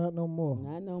 Not no more.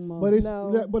 Not no more. But it's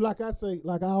No. but like I say,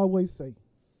 like I always say,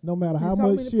 no matter how so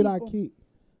much many shit I people- keep,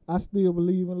 I still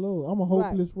believe in love. I'm a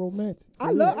hopeless romantic.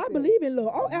 I believe in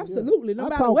love. Oh, absolutely. No I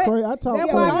matter talk what. crazy. I talk Yeah,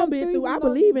 crazy. what I've been through, I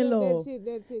believe in love.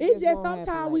 It's It's just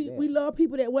sometimes we love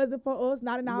people that wasn't for us,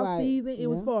 not in our Right. season. It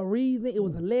was Yeah. for a reason. It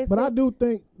was a lesson. But I do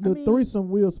think the mean- threesome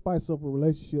will spice up a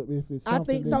relationship if it's I something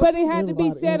think that so. But it had to be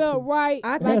everybody set up into. right.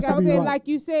 I Like think I so. said, Right. like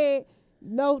you said,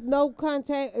 no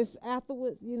contact is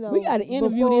afterwards. You know, We got to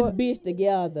interview before- this bitch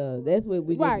together. That's what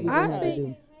we just Right. we I just have to think-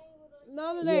 do.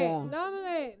 None of that. Yeah. None of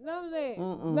that. None of that.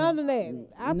 Uh-uh. None of that.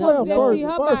 I No. probably Well, just see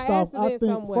her by first off, I accident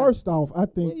think somewhere. I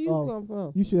think Where you come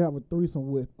from? you should have a threesome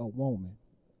with a woman,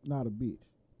 not a bitch.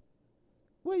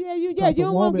 Well, you Because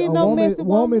don't want to get no messy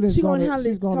woman. is She gonna gonna handle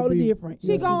she's it gonna totally be different. She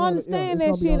yeah, she's gonna understand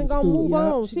it's that be shit and gonna understood. move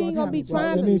Yeah, on. she She ain't gonna gonna be handle it. Right,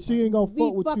 trying and then to she ain't gonna be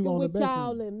fuck with fucking you on the with back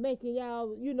y'all end. and making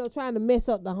y'all, trying to mess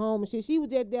up the home and shit. She was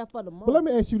just there for the moment. But let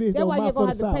me ask you this, That's though, why my you for gonna the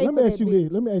have to side. pay Let for me ask that you this.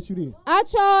 bitch. Let me ask you this. I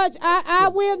charge. I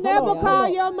will never on, call hold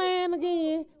on. your man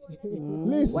again.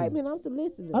 Listen, Wait a minute, I'm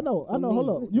soliciting. I know. For Hold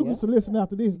me. up. You Yeah. can solicit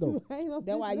after this though.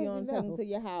 That's why you don't take them to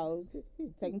your house,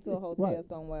 take them to a hotel Right.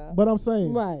 somewhere. But I'm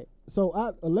saying, Right. so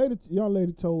young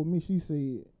lady told me, she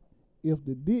said, if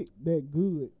the dick that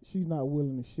good, she's not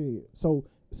willing to share. So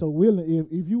willing,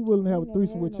 if you willing to have a never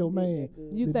threesome had with no your dick man, that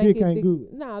good. You the think dick it ain't dick- good.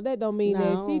 No, that don't mean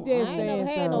that. She No, just I ain't saying never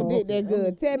had no something. dick that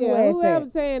good. Tell me Yeah, where whoever it's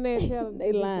at. saying that, tell them They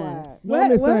to be lying. quiet. No, I'm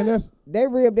just What? saying that's. They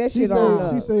ripped that She shit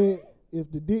on. said if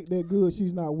the dick that good,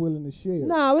 she's not willing to share.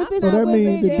 No, if it's So not that with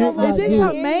means the me, dick then not Is this good.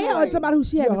 her man or somebody who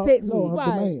she having Yeah, sex no, with? her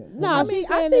Right. man. No, I she mean, I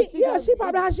saying think, that she got- she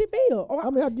probably how she feel. Or I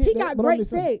mean, I get he that, got but I'm great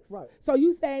just saying, sex. right. So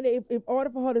you saying that if order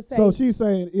for her to say, So she's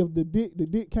saying if the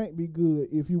dick can't be good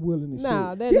if you willing to No,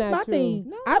 share. that's this not my true.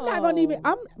 thing. I'm not gonna even.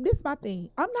 No. This is my thing.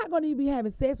 I'm not gonna even be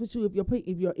having sex with you if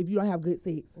you don't have good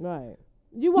sex. Right.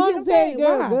 You get want what to I'm tell saying?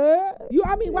 girl, Why? girl.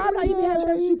 I mean, why would I even have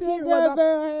sex with you? Period. Whether I'm-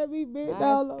 Girl had me bitch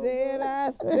all I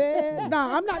over. said. No,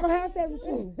 I'm not gonna have sex with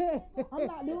you. I'm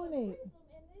not doing it.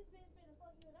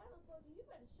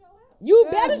 You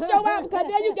better show out because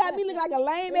then you got me looking like a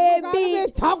lame ass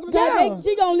bitch. Talking Yeah. about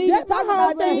She gonna leave That's you my talking whole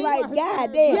about you thing. like,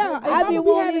 God damn. Yeah, if I I'ma been be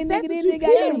wanting having this sex nigga, with this you, nigga got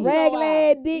that period. regular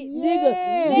ass dick, Yeah.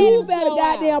 nigga. You Better better show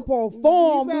goddamn out.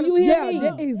 perform. Do you hear me?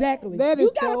 Exactly. That You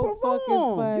is gotta so perform.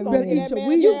 fucking funny. You better eat your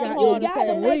wheels. You goddamn,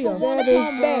 gotta for make real. them wanna That is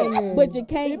come back, funny. but you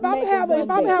can't. If I'm make having them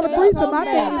if I'm come having a back. threesome, my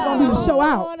thing is gonna be to show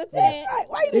out. Right,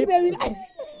 why you think baby like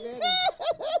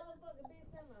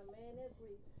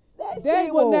that That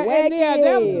shit was was that, wacky? and yeah,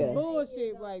 that was some Yeah.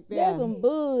 bullshit right there. That's some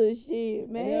bullshit,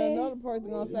 And then man. another person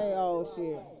gonna say, "Oh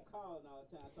shit."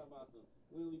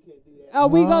 Oh,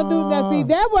 we gonna do that. See,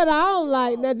 that's what I don't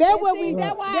like. Now that's what we.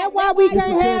 That's why we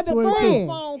can't have the catch-22. friend.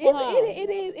 Phone for her.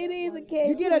 It is a case.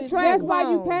 You get a track That's why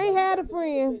you phone. can't have the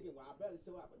friend.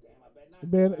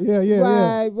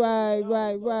 Yeah. Right.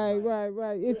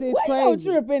 It's Well, you don't crazy.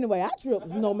 trip anyway. I trip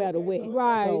no matter what.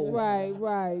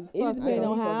 Right. It Fuck depends that.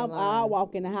 on how I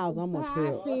walk in the house. I'm gonna How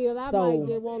trip. I feel. I So- might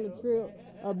just want to trip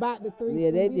about the three. Yeah,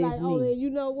 that's Be just like, oh, me. and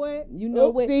you know what? You know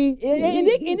what? See, And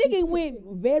nigga went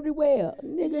very well.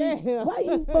 Nigga, Yeah. why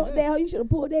you fuck that hoe? You should have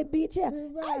pulled that bitch out.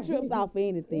 I tripped off for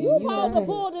anything. You know supposed what to I'm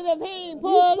pull it if he ain't You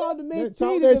pulled supposed it. Yeah, Talk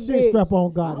talk that shit, strap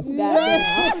on goddess. saying?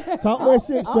 Goddamn. Talk that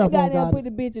shit, I'm strap on goddamn put goddess.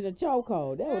 the bitch in a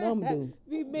chokehold. That's what I'm gonna do.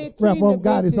 Be mistreating Strap the on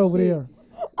goddess bitch and over shit. there.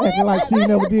 Acting like she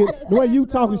never did. The way you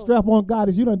talking strap on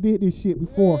goddess, you done did this shit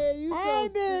before. Yeah, you I so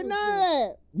ain't did stupid. none of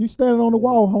that. You standing on the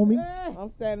wall, homie. I'm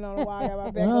standing on the wall, got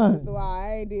my back Right. up against the wall.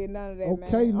 I ain't did none of that,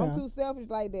 Okay, man. now. I'm too selfish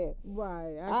like that.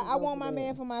 Right. I want my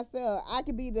man for myself. I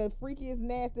could be the freakiest,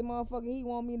 nasty motherfucker he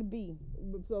want me to be.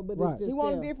 But Right. it's He just want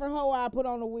a them. different hoe, I put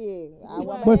on a wig. I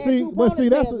want my But ass see, two that's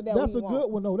ponytails, a, if that that's what a he good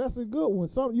want. one though. That's a good one.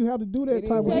 Some you have to do that It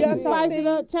type is. of Yeah, shit. some Spice it things-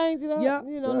 up, change it up. Yeah.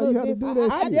 You know, Yeah, look you have to different. do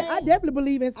that shit. I definitely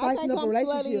believe in I spicing think up a I'm slutty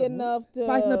relationship. enough to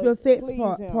Spicing up your sex please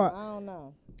part. him. part. I don't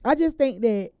know. I just think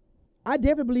that I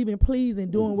definitely believe in pleasing,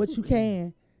 doing what you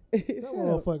can. That Shut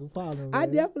up. motherfucking father, man. I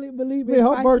definitely believe in Man, her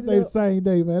spicing birthday it the up. same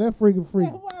day, man. That freaking freak.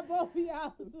 Why both of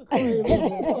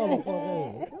y'all?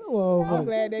 I'm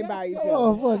glad they buy each other.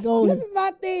 Motherfucker, go This is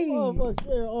my thing. motherfucker,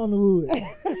 Sarah Underwood.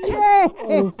 Yeah.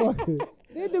 Motherfucker.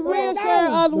 Did the real no.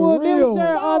 Sharon Underwood? The Them real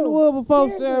Sharon one. Underwood before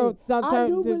Seriously, Sharon I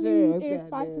turned do to believe Sharon. in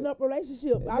spicing up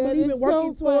relationships. I That believe is in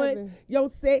working so towards funny. your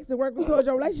sex and working towards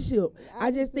your relationship.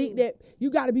 I just think too. that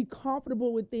you got to be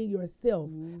comfortable within yourself.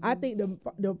 I think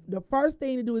the first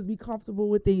thing to do is be comfortable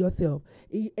within yourself.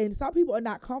 And some people are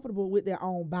not comfortable with their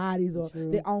own bodies or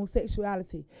their own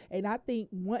sexuality. And I think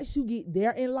once you get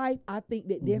there in life, I think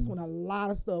that that's when a lot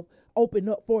of stuff open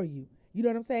up for you. You know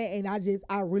what I'm saying? And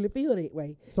I really feel that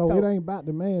way. So it ain't about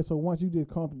the man. So once you get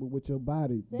comfortable with your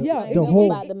body, Yeah, Ain't the nothing whole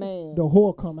about the man. the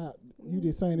whole come out. You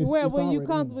just saying it's Well, it's when you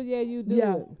already comfortable, yeah, you do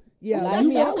Yeah. it.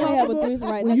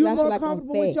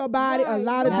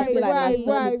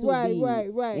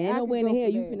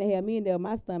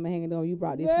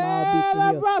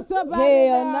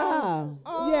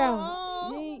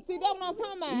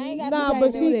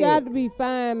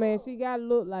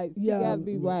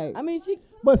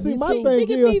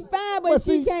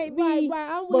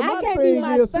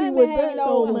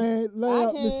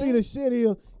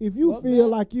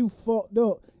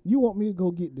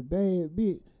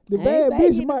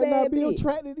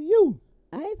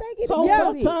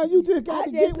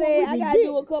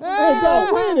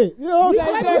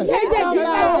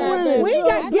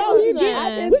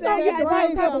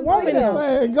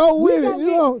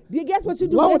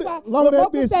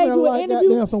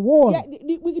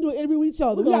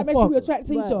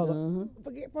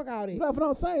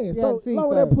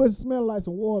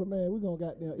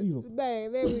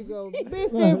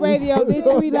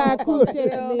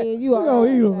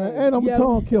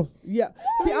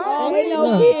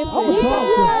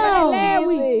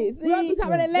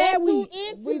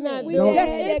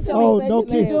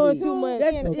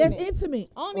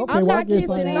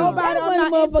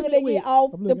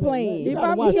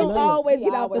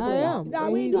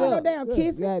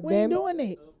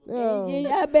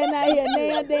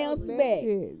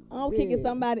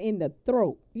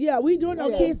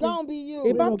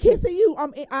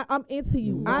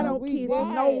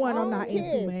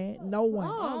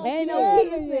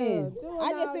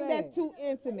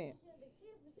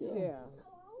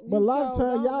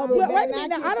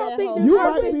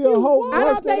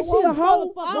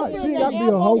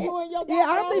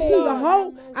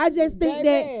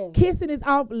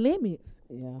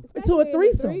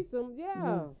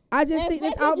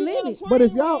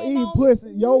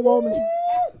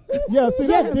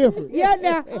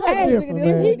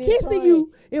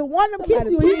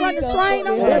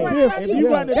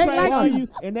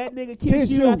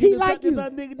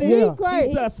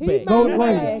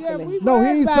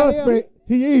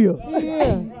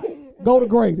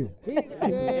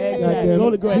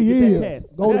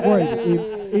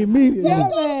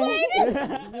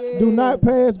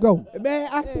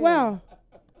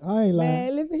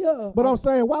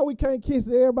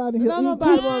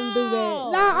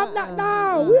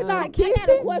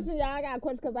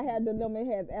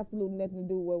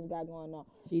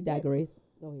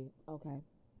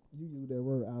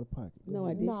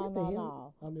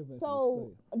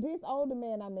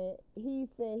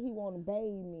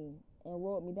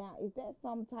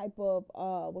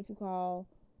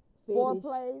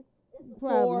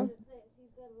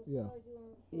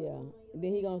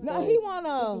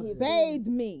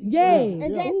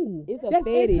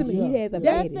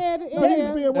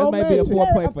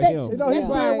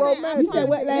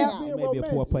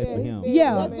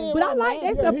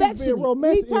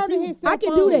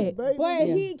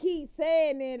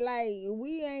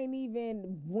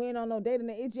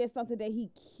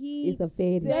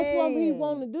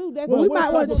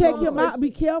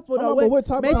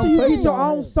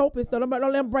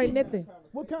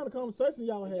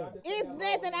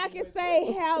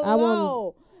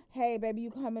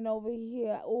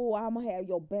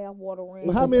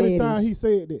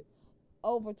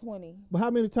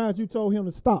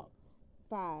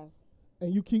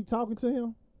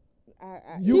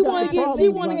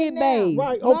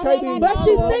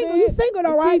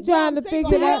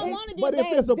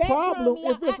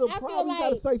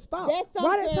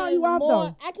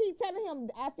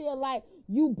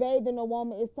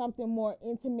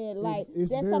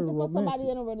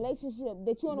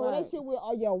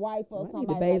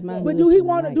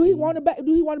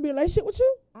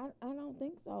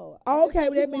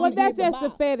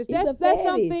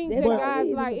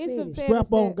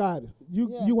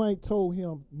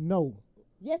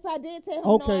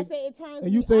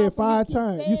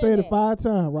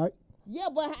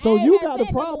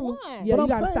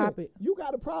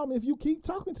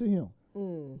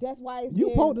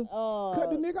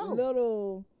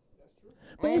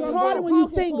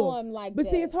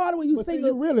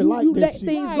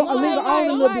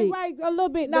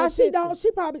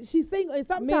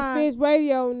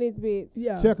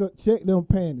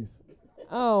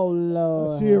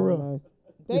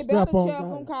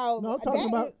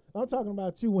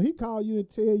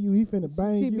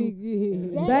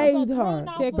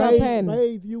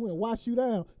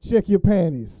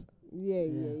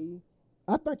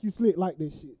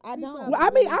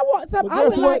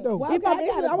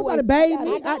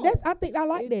 I think I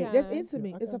like that. That's Anytime.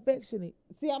 intimate. It's Okay. affectionate.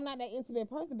 See, I'm not that intimate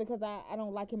person because I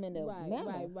don't like him in that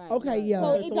manner. Right. Okay, yeah. So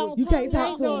Okay, it so don't you can't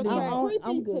talk to no, him it's then. creepy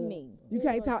I'm to good. me. You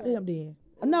can't talk to him then.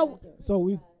 No, So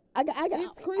we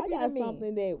It's creepy I got to me.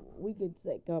 something that we could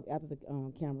take up after the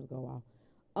cameras go off.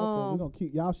 Okay, we're gonna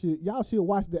keep y'all should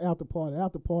watch the after party.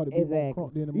 After party be more Exactly.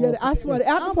 crunk than the Yeah, I swear the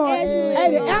after I'm party. actually-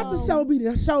 Hey, the after show be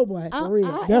the show, boy. For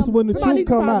real. That's when the Somebody truth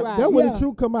come probably- out. That's when yeah. the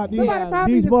truth come out. These, Somebody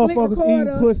probably these just slick motherfuckers record eating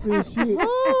us. pussy and shit.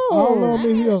 All on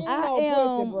me here.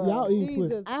 Y'all eating pussy.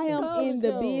 Jesus. I am Cold in the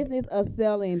show. business of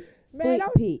selling Man,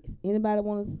 foot pics. Anybody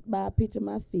want to buy a picture of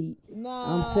my feet? No,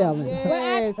 I'm selling.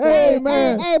 Yes. Hey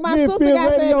man, hey, my sister Misfits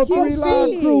got Radio that cute 3 Live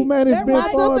feet. crew, man. It's That been my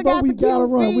fun, sister but got we the gotta cute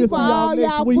run. feet We'll see for y'all all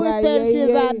next y'all week. foot fetishes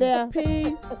out there.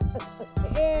 Peace.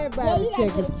 Everybody You gotta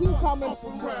checking. get a cute comment.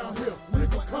 Up around here,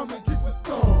 nigga, come and get